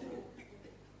church.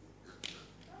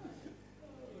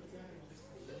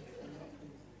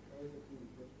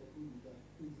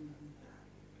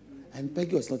 And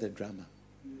Peggy was not a drummer.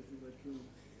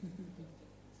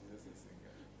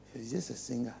 She's just a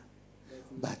singer.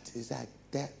 But it's like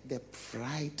the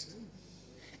pride.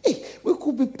 Hey, we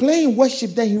could be playing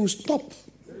worship, then he will stop.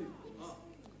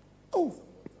 Oh.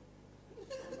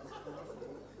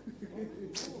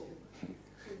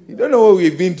 You don't know what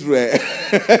we've been through. Eh?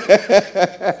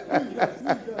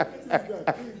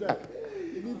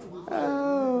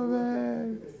 Oh,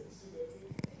 man.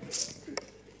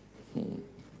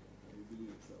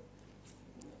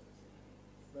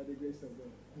 By the grace of God.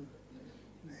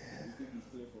 You think he's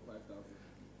playing for 5,000?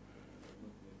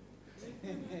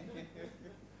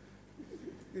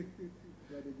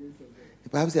 By the grace of God. The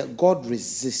Bible says God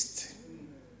resists.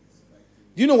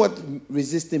 Do you know what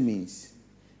resisting means?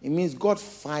 It means God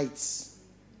fights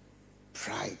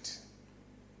pride.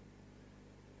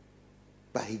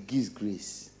 But he gives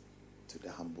grace to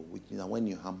the humble. Which means that when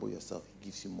you humble yourself, he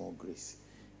gives you more grace.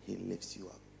 He lifts you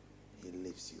up. He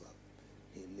lifts you up.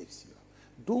 He lifts you up.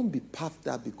 Don't be puffed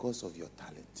up because of your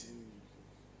talent.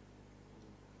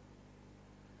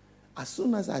 As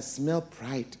soon as I smell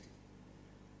pride,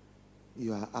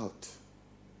 you are out.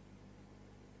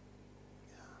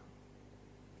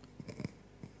 Yeah.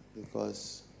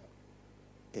 Because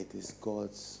it is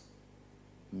God's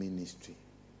ministry.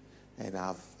 And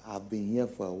I've been here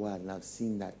for a while and I've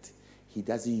seen that he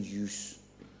doesn't use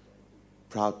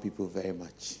proud people very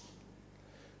much.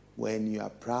 When you are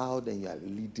proud and you are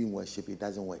leading worship, it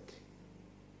doesn't work.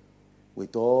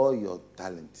 With all your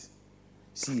talent.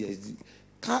 See,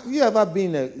 have you ever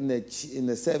been in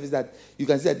a service that you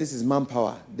can say that this is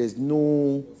manpower? There's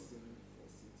no,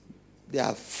 they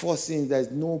are forcing,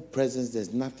 there's no presence,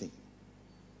 there's nothing.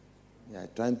 They are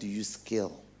trying to use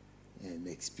skill and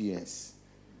experience,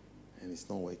 and it's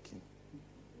not working.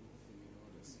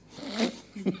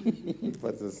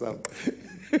 Pastor Sam.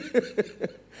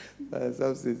 Pastor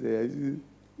Sam says,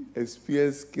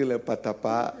 experience, skill, and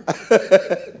patapa.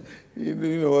 You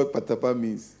know what patapa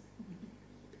means?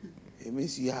 It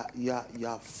means you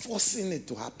are forcing it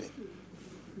to happen.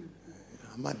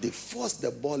 They forced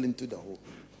the ball into the hole.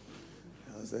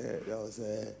 There was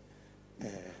a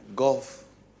golf.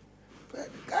 The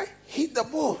guy hit the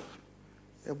ball.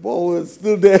 The ball was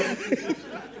still there.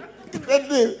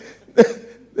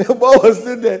 The ball was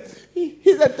still there. He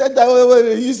hit the third time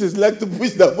when he used his leg to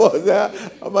push the ball.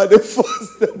 They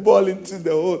forced the ball into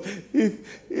the hole.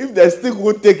 If the stick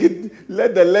won't take it,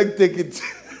 let the leg take it.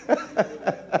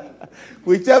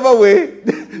 Whichever way,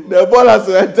 the ball has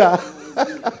to enter.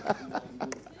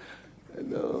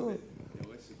 No.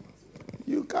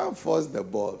 You can't force the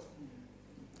ball.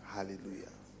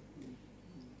 Hallelujah.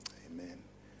 Amen.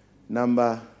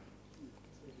 Number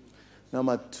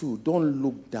 2, don't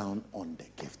look down on the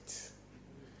gift.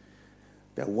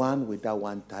 The one with that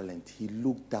one talent, he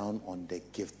looked down on the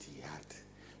gift he had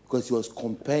because he was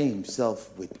comparing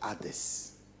himself with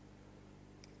others.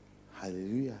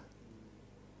 Hallelujah.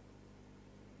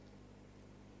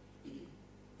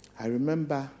 I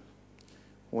remember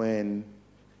when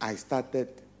I started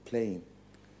playing,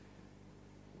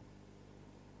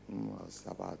 I was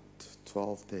about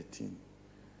 12, 13.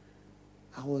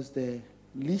 I was the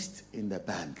least in the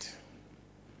band.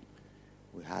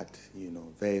 We had,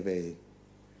 very, very,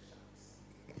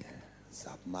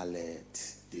 Zap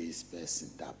Mallet, this person,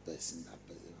 that person,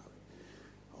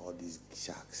 all these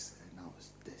sharks. And I was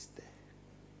just there.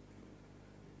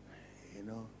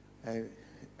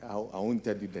 I won't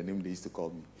tell you the name they used to call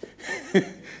me.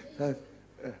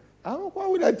 Why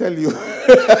would I tell you?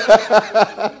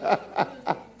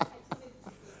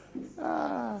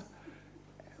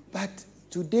 But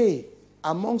today,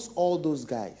 amongst all those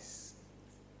guys,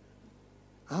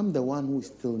 I'm the one who is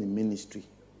still in ministry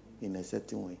in a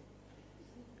certain way.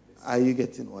 Are you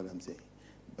getting what I'm saying?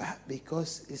 But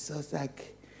because it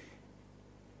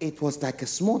was like a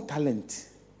small talent,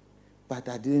 but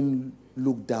I didn't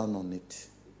look down on it.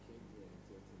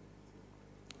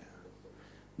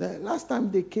 The last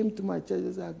time they came to my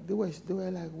church, they were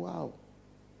like, wow.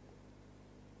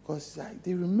 Because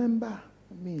they remember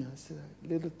me as a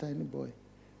little tiny boy.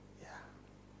 Yeah.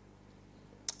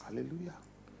 Hallelujah.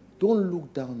 Don't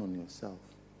look down on yourself.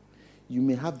 You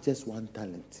may have just one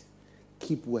talent.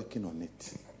 Keep working on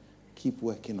it. Keep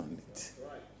working on it.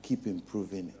 Keep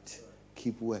improving it.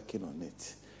 Keep working on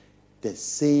it. The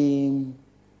same,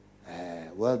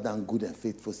 well done, good and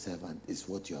faithful servant is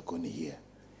what you are going to hear.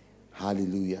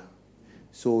 Hallelujah.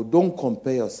 So don't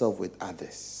compare yourself with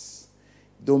others.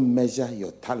 Don't measure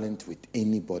your talent with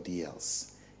anybody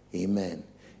else. Amen.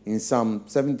 In Psalm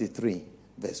 73,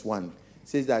 verse 1, it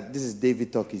says that, this is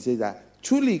David talking, he says that,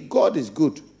 truly God is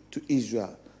good to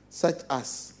Israel, such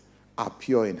as are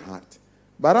pure in heart.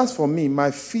 But as for me, my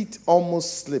feet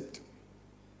almost slipped.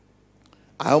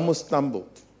 I almost stumbled.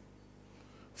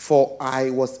 For I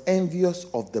was envious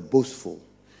of the boastful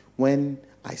when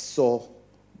I saw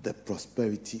the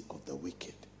prosperity of the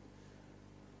wicked.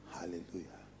 Hallelujah.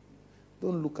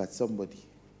 Don't look at somebody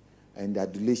and the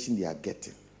adulation they are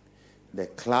getting, the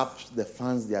claps, the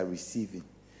fans they are receiving,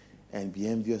 and be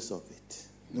envious of it.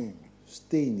 No,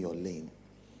 stay in your lane.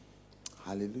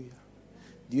 Hallelujah.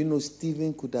 Do you know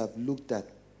Stephen could have looked at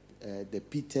the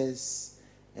Peters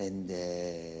and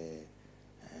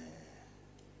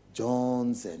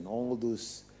Johns and all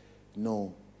those?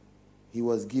 No, he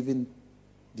was given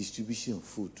distribution of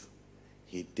food.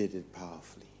 He did it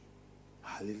powerfully.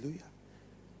 Hallelujah.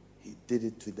 He did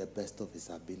it to the best of his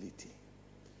ability.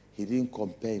 He didn't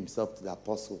compare himself to the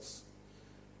apostles.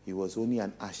 He was only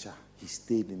an usher. He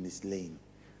stayed in his lane.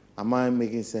 Am I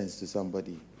making sense to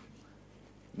somebody?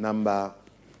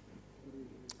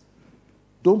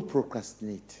 Don't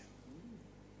procrastinate.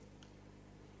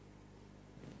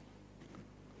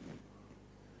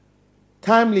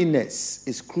 Timeliness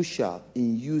is crucial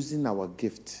in using our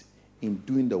gift in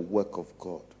doing the work of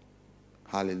God.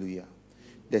 Hallelujah.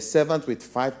 The servant with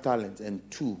 5 talents and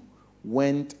 2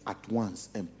 went at once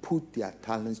and put their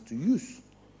talents to use.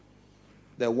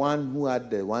 The one who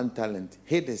had the 1 talent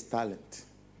hid his talent.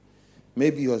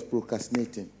 Maybe he was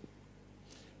procrastinating.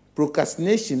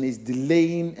 Procrastination is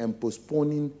delaying and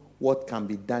postponing what can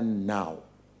be done now.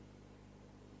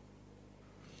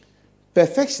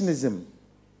 Perfectionism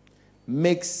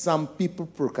makes some people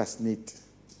procrastinate.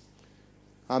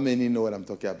 How many know what I'm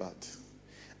talking about?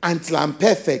 Until I'm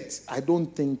perfect, I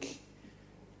don't think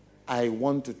I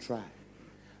want to try.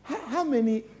 How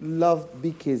many love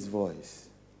BK's voice?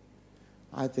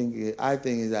 I think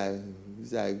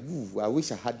it's like ooh, I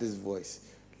wish I had this voice.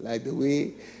 Like the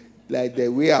way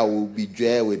I will be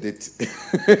dry with it.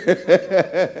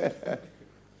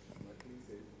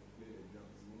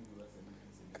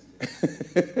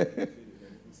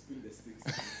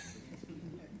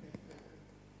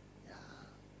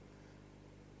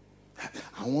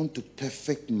 I want to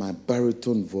perfect my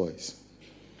baritone voice.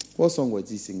 What song was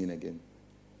he singing again?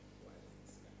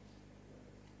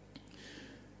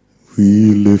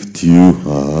 We lift you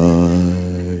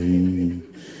high.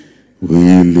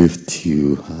 We lift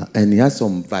you high. And he has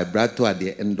some vibrato at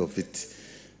the end of it.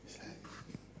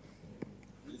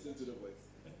 Listen to the voice.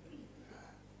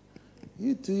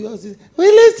 You too, yours is, we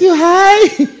lift you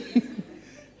high.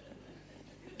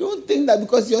 Don't think that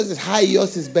because yours is high,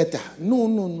 yours is better.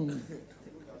 No.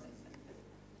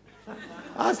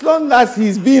 As long as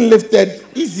he's being lifted,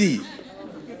 easy.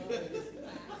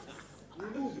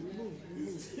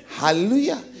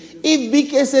 Hallelujah. If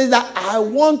BK says that I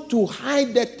want to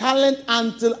hide the talent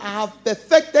until I have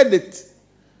perfected it,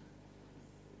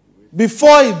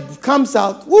 before it comes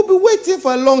out, we'll be waiting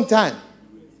for a long time.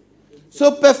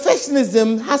 So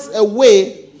perfectionism has a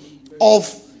way of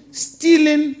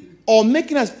stealing or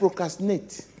making us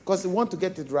procrastinate because we want to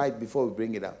get it right before we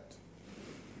bring it out.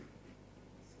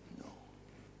 No.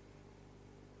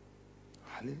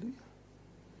 Hallelujah.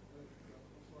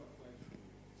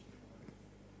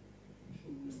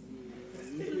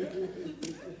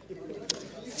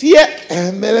 Fear.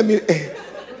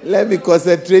 Let me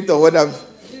concentrate on what I'm.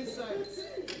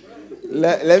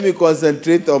 Let me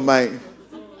concentrate on my.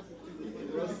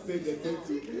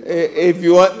 If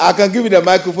you want, I can give you the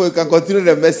microphone. You can continue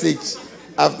the message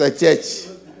after church.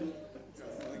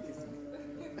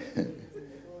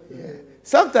 Yeah.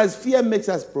 Sometimes fear makes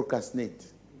us procrastinate.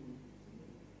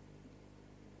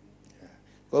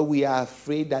 But we are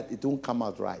afraid that it won't come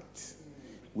out right.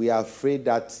 We are afraid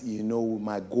that, we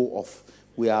might go off.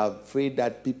 We are afraid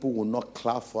that people will not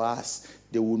clap for us.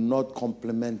 They will not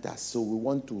compliment us. So we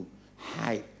want to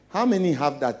hide. How many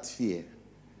have that fear?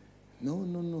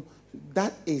 No.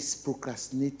 That is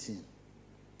procrastinating.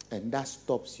 And that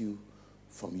stops you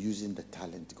from using the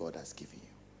talent God has given you.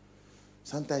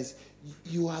 Sometimes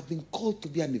you have been called to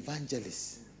be an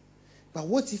evangelist. But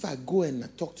what if I go and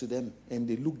talk to them and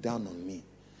they look down on me?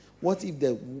 What if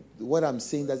what I'm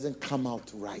saying doesn't come out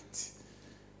right?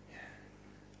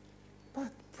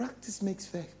 But practice makes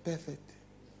perfect.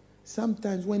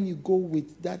 Sometimes when you go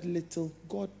with that little,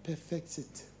 God perfects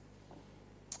it.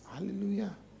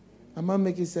 Hallelujah. Am I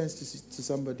making sense to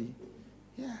somebody?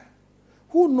 Yeah.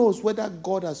 Who knows whether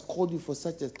God has called you for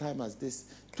such a time as this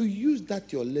to use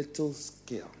that your little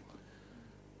skill.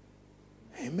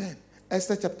 Amen.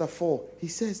 Esther chapter 4, he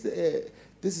says,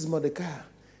 this is Mordecai.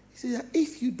 He says that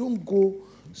if you don't go,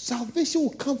 salvation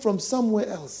will come from somewhere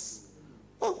else.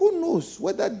 But who knows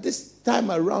whether this time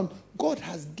around God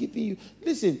has given you.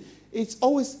 Listen, it's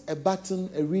always a button,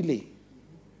 a relay.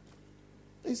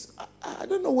 I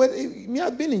don't know whether,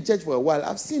 I've been in church for a while.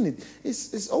 I've seen it.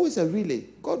 It's always a relay.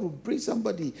 God will bring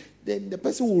somebody. Then the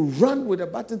person will run with the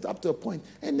button up to a point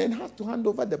and then have to hand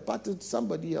over the button to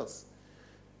somebody else.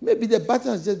 Maybe the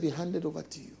button has just been handed over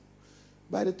to you.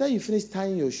 By the time you finish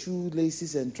tying your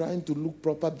shoelaces and trying to look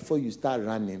proper before you start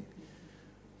running,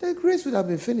 the grace would have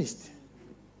been finished.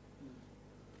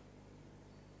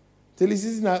 So this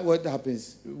is not what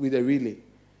happens with a relay.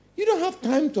 You don't have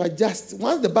time to adjust.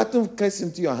 Once the button gets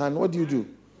into your hand, what do? You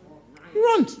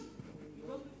run.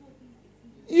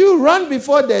 You run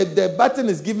before the button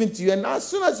is given to you, and as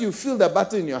soon as you feel the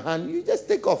button in your hand, you just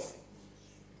take off.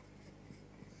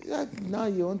 Now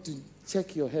you want to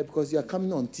check your hair because you are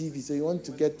coming on TV, so you want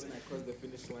to get... When I cross the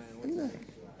finish line,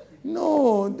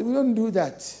 No, we don't do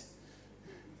that.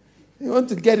 You want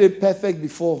to get it perfect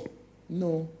before.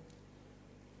 No.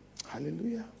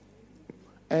 Hallelujah.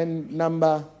 And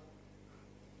number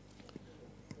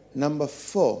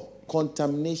 4,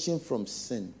 contamination from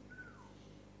sin.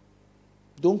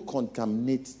 Don't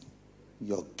contaminate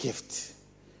your gift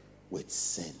with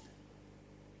sin.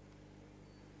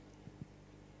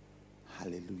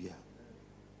 Hallelujah.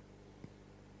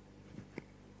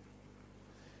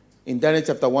 In Daniel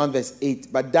chapter 1 verse 8,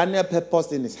 but Daniel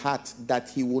purposed in his heart that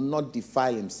he will not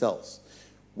defile himself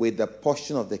with the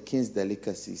portion of the king's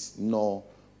delicacies, nor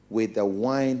with the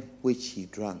wine which he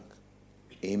drank.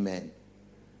 Amen.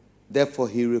 Therefore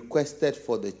he requested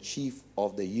for the chief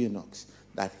of the eunuchs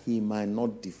that he might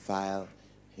not defile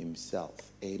himself.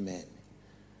 Amen.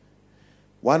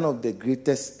 One of the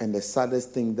greatest and the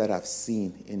saddest things that I've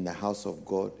seen in the house of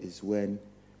God is when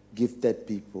gifted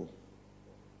people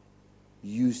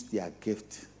use their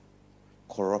gift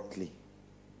corruptly.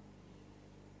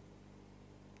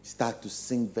 Start to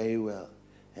sing very well,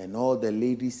 and all the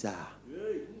ladies are.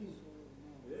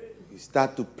 You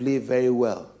start to play very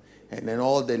well, and then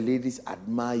all the ladies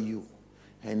admire you.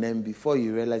 And then before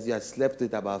you realize you have slept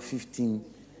with about 15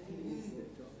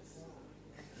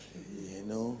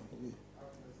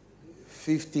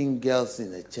 15 girls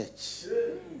in a church.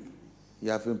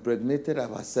 You have impregnated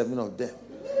about 7 of them.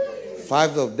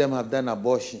 5 of them have done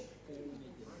abortion.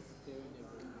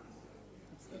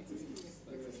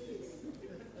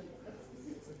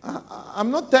 I'm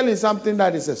not telling something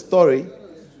that is a story.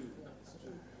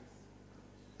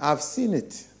 I've seen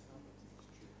it.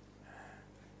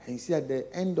 And you see, at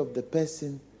the end of the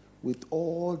person, with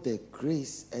all the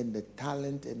grace and the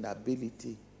talent and the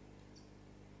ability,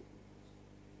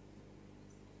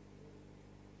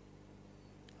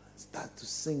 start to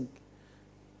sing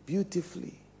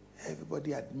beautifully.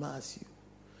 Everybody admires you.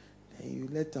 And you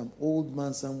let an old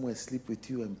man somewhere sleep with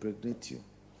you and impregnate you.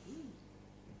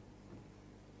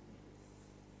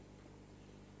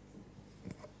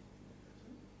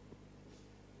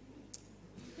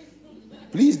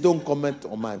 Please don't comment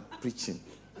on my preaching.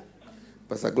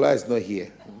 Pastor Gloria is not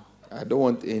here. I don't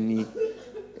want any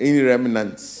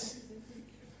remnants.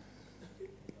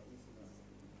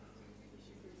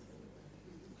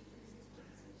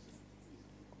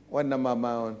 What number am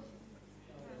I on?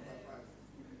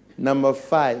 Number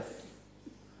 5.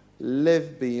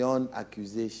 Live beyond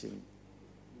accusation.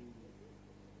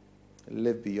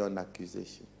 Live beyond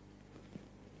accusation.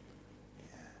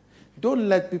 Don't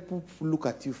let people look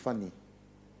at you funny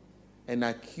and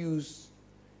accuse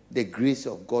the grace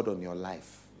of God on your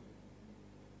life.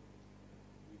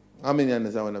 How many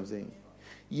understand what I'm saying?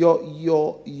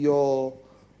 Your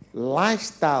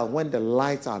lifestyle when the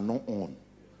lights are not on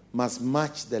must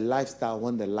match the lifestyle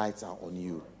when the lights are on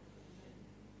you.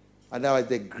 Otherwise,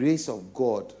 the grace of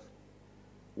God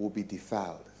will be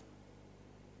defiled.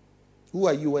 Who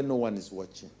are you when no one is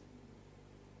watching?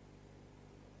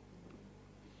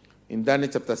 In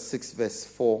Daniel chapter 6, verse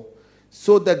 4,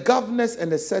 so the governors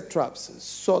and the satraps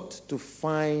sought to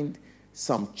find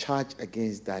some charge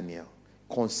against Daniel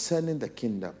concerning the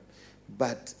kingdom,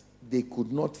 but they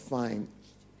could not find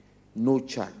no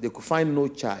charge. They could find no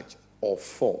charge or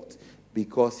fault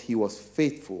because he was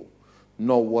faithful,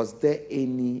 nor was there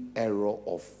any error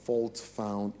or fault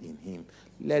found in him.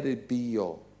 Let it be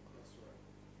your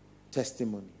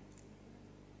testimony.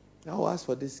 Now as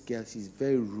for this girl, she's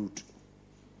very rude.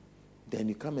 Then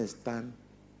you come and stand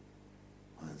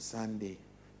on Sunday.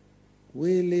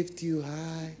 We lift you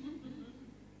high.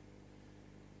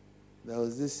 There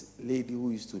was this lady who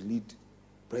used to lead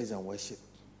praise and worship.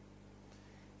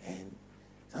 And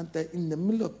sometimes in the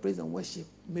middle of praise and worship,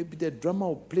 maybe the drummer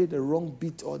will play the wrong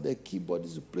beat or the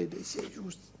keyboardist will play the shit.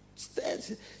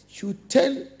 You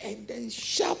turn and then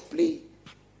sharply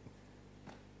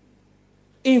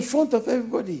in front of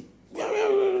everybody.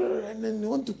 And then you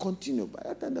want to continue. By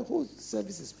that time, the whole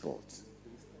service is spoiled.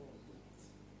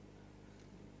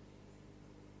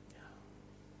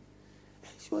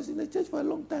 She was in the church for a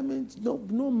long time and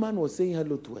no man was saying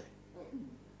hello to her.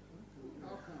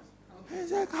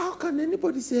 It's like, how can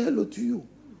anybody say hello to you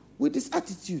with this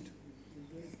attitude?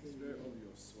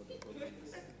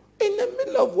 In the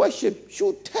middle of worship,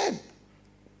 she'll turn.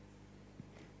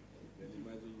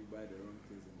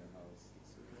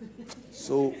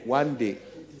 So one day,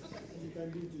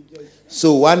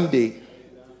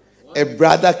 a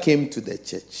brother came to the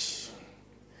church.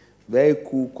 Very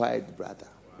cool, quiet brother.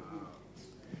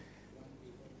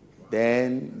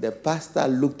 Then the pastor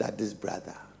looked at this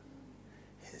brother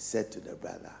and said to the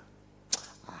brother,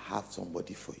 I have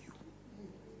somebody for you.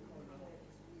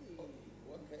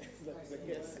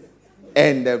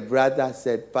 And the brother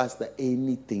said, Pastor,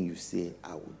 anything you say,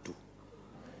 I will do.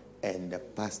 And the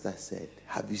pastor said,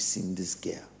 have you seen this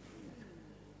girl?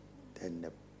 Then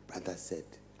the brother said,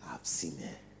 I've seen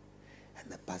her. And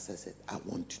the pastor said, I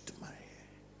want you to marry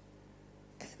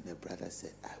her. And the brother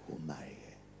said, I will marry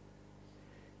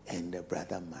her. And the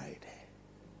brother married her.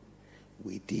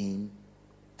 Within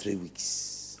 3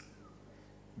 weeks,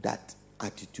 that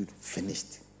attitude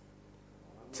finished.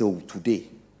 Till today.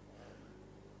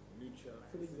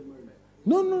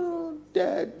 No.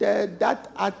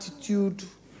 That attitude,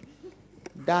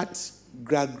 that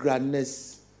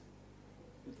grandness,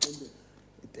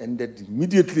 it ended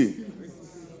immediately.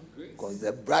 Because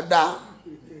the brother,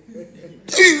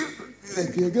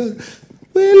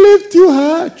 we lift you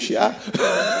high.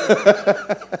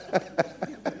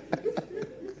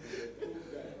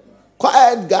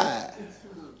 Quiet guy,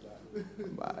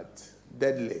 but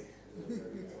deadly.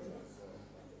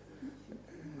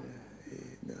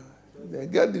 The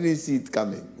girl didn't see it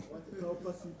coming.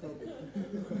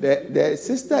 The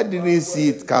sister didn't see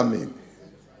it coming.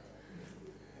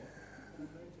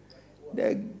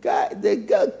 The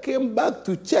girl came back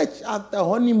to church after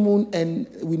honeymoon and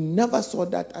we never saw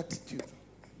that attitude.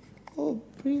 Oh,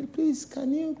 please,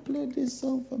 can you play this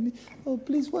song for me? Oh,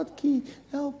 please, what key?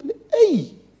 I'll play.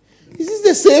 Hey! Is this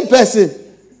the same person?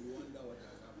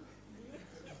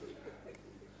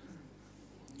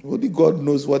 Only God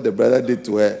knows what the brother did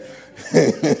to her.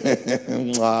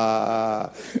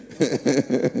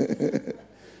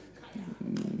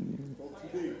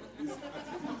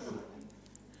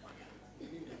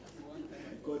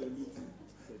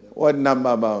 What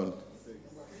number bound?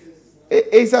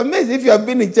 It's amazing. If you have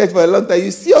been in church for a long time,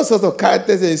 you see all sorts of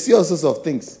characters and you see all sorts of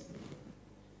things.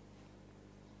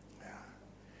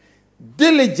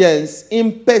 Diligence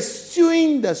in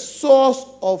pursuing the source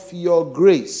of your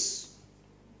grace.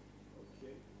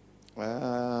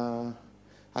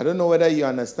 I don't know whether you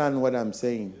understand what I'm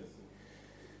saying.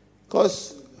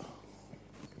 Because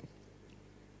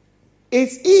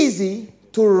it's easy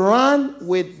to run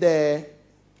with the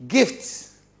gift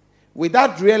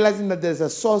without realizing that there's a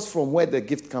source from where the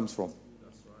gift comes from.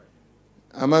 That's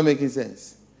right. Am I making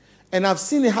sense? And I've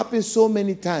seen it happen so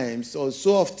many times or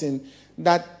so often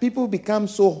that people become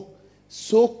so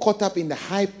caught up in the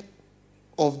hype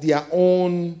of their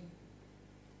own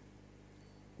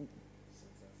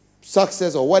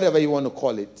success or whatever you want to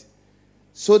call it,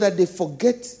 so that they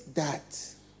forget that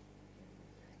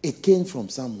it came from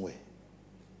somewhere.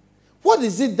 What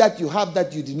is it that you have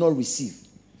that you did not receive?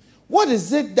 What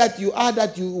is it that you are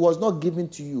that was not given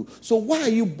to you? So why are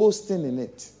you boasting in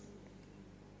it?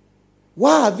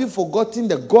 Why have you forgotten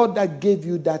the God that gave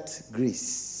you that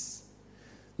grace?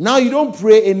 Now you don't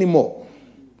pray anymore.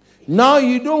 Now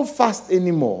you don't fast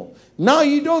anymore. Now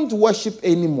you don't worship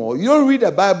anymore. You don't read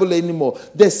the Bible anymore.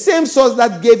 The same source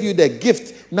that gave you the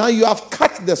gift, now you have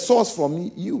cut the source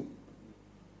from you.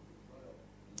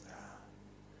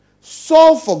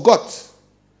 Saul forgot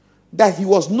that he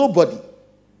was nobody.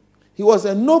 He was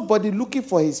a nobody looking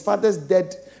for his father's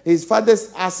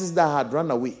asses that had run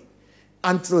away,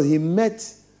 until he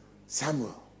met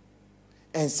Samuel.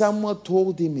 And Samuel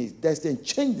told him his destiny,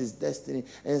 changed his destiny,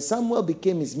 and Samuel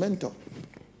became his mentor.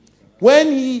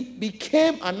 When he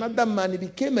became another man, he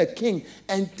became a king,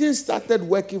 and things started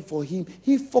working for him,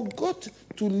 he forgot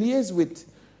to liaise with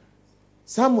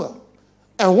Samuel.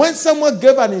 And when Samuel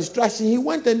gave an instruction, he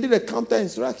went and did a counter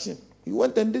instruction. He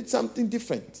went and did something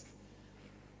different.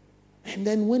 And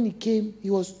then when he came, he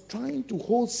was trying to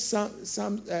hold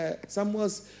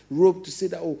Samuel's robe to say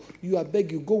that, oh, I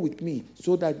beg you, go with me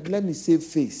so that let me save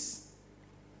face.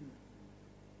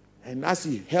 And as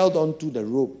he held on to the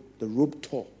robe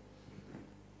tore.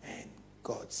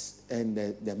 And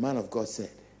the man of God said,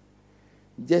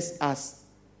 just as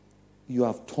you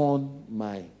have torn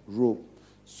my robe,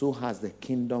 so has the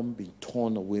kingdom been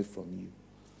torn away from you.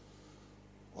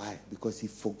 Why? Because he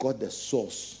forgot the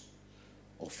source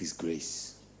of his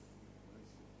grace.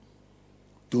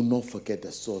 Do not forget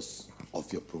the source of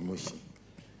your promotion.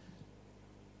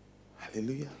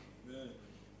 Hallelujah. Amen.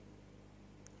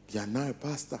 You are now a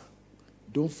pastor.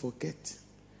 Don't forget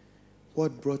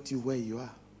what brought you where you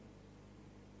are.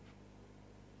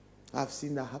 I've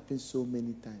seen that happen so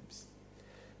many times.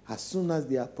 As soon as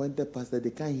they are appointed pastor, they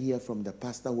can't hear from the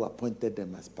pastor who appointed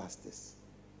them as pastors.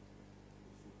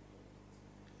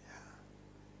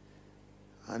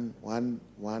 Yeah. And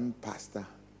one pastor,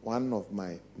 one of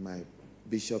my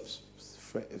bishop's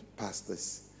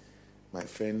pastors, my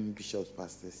friend bishop's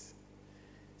pastors,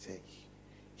 said,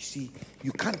 you see,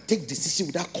 you can't take decision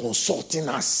without consulting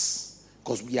us,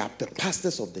 because we are the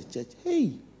pastors of the church.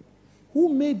 Hey, who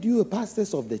made you a pastor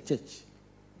of the church?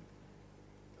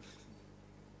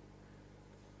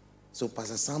 So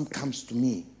Pastor Sam comes to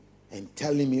me and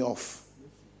telling me off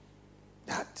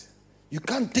that you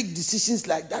can't take decisions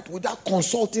like that without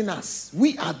consulting us.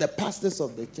 We are the pastors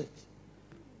of the church.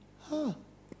 Huh.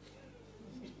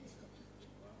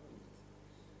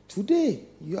 Today,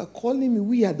 you are calling me,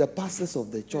 we are the pastors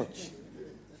of the church.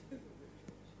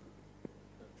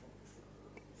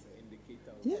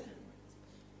 Yeah.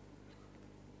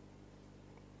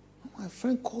 My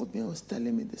friend called me and was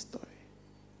telling me the story.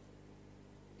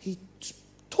 He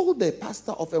told the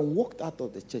pastor off and walked out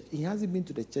of the church. He hasn't been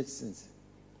to the church since.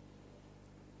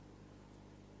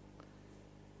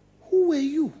 Who were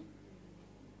you?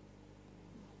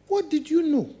 What did you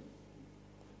know?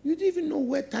 You didn't even know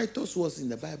where Titus was in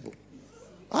the Bible.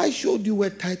 I showed you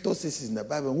where Titus is in the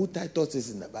Bible and who Titus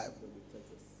is in the Bible.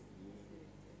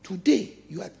 Today,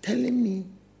 you are telling me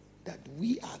that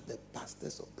we are the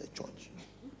pastors of the church.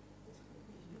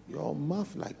 Your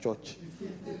mouth like church.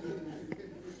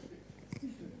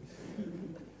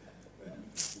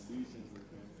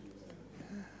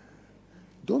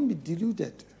 Don't be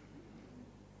deluded.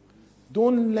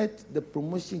 Don't let the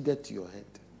promotion get to your head.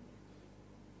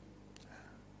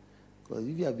 Because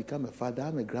if you have become a father,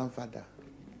 I'm a grandfather.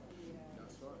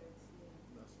 That's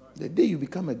right. The day you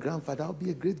become a grandfather, I'll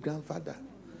be a great grandfather.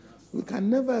 We can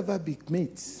never ever be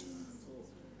mates.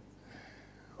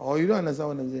 Or you don't understand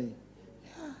what I'm saying?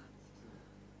 Yeah.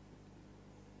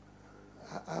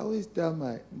 I always tell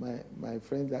my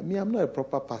friends that I'm not a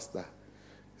proper pastor.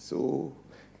 So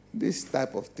this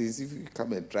type of things, if you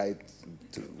come and try it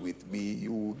with me,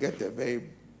 you will get a very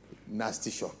nasty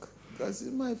shock. Because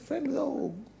my friend,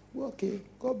 oh, okay,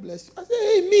 God bless you. I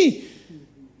say, hey, me.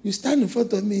 You stand in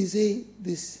front of me and say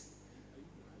this.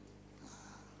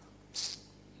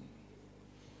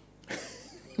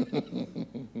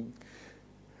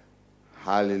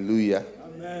 Hallelujah.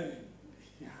 Amen.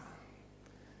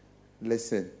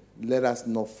 Listen, let us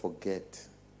not forget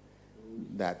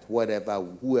that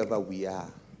whoever we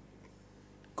are,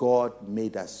 God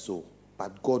made us so,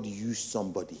 but God used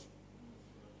somebody.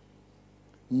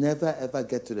 Never ever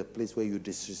get to the place where you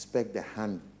disrespect the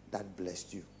hand that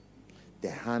blessed you, the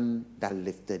hand that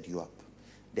lifted you up,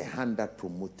 the hand that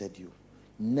promoted you.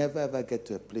 Never ever get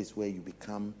to a place where you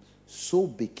become so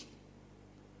big.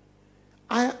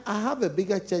 I have a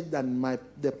bigger church than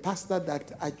the pastor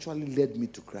that actually led me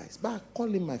to Christ, but I call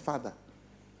him my father.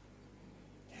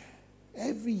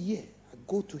 Every year I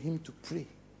go to him to pray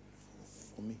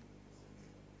for me.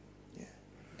 Yeah.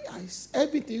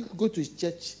 Everything, you go to his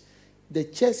church, the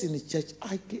chairs in his church,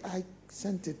 I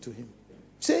sent it to him.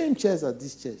 Same chairs at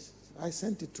this church, I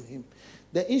sent it to him.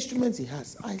 The instruments he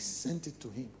has, I sent it to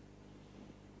him.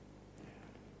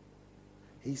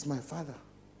 He's my father.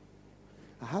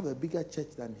 I have a bigger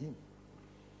church than him.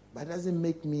 But it doesn't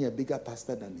make me a bigger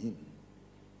pastor than him.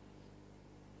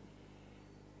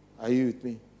 Are you with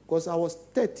me? Because I was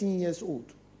 13 years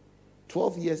old,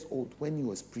 12 years old when he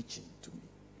was preaching to me.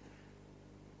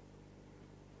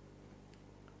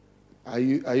 Are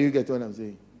you getting what I'm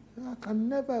saying? I can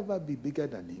never ever be bigger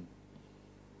than him.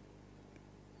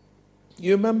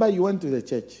 You remember you went to the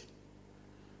church.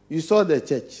 You saw the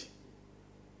church.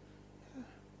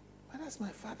 But that's my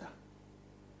father.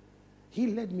 He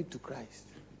led me to Christ.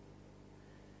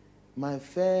 My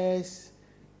first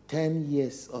 10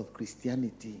 years of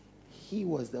Christianity, he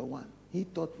was the one. He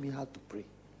taught me how to pray.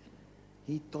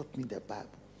 He taught me the Bible.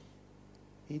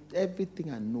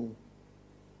 Everything I know,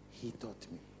 he taught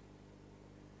me.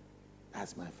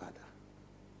 That's my father.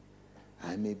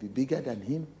 I may be bigger than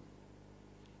him.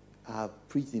 I have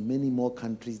preached in many more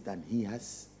countries than he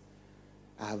has.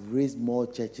 I have raised more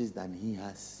churches than he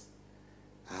has.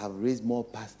 I have raised more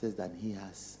pastors than he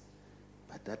has.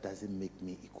 But that doesn't make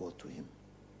me equal to him.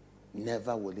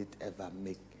 Never will it ever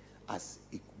make us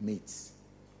mates.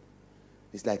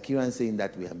 It's like Kieran saying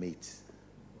that we are mates.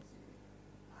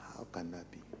 How can that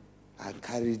be? I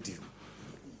carried you.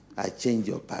 I changed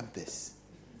your purpose.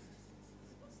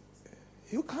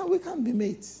 We can't be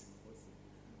mates.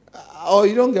 Oh,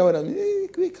 you don't get what I mean?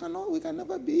 We can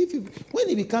never be. When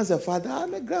he becomes a father,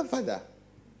 I'm a grandfather.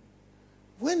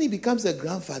 When he becomes a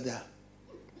grandfather,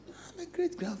 I'm a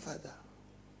great-grandfather.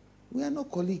 We are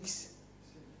not colleagues.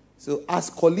 So as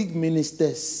colleague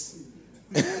ministers,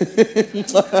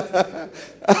 I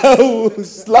will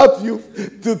slap you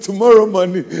till tomorrow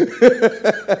morning.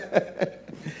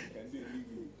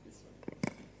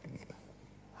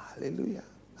 Hallelujah.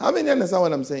 How many understand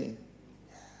what I'm saying?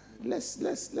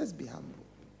 Let's be humble.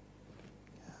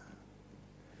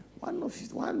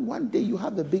 One day you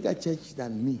have a bigger church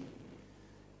than me.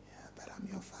 Yeah, but I'm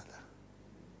your father.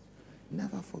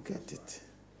 Never forget it.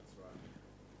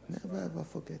 Never ever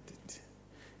forget it.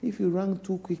 If you run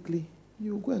too quickly,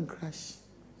 you go and crash.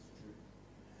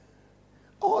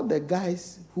 All the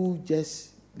guys who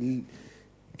just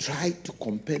try to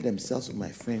compare themselves with my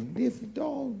friend, they've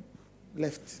all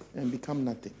left and become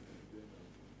nothing.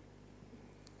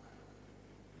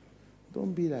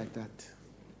 Don't be like that.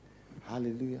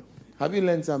 Hallelujah. Have you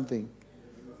learned something?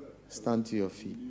 Stand to your feet.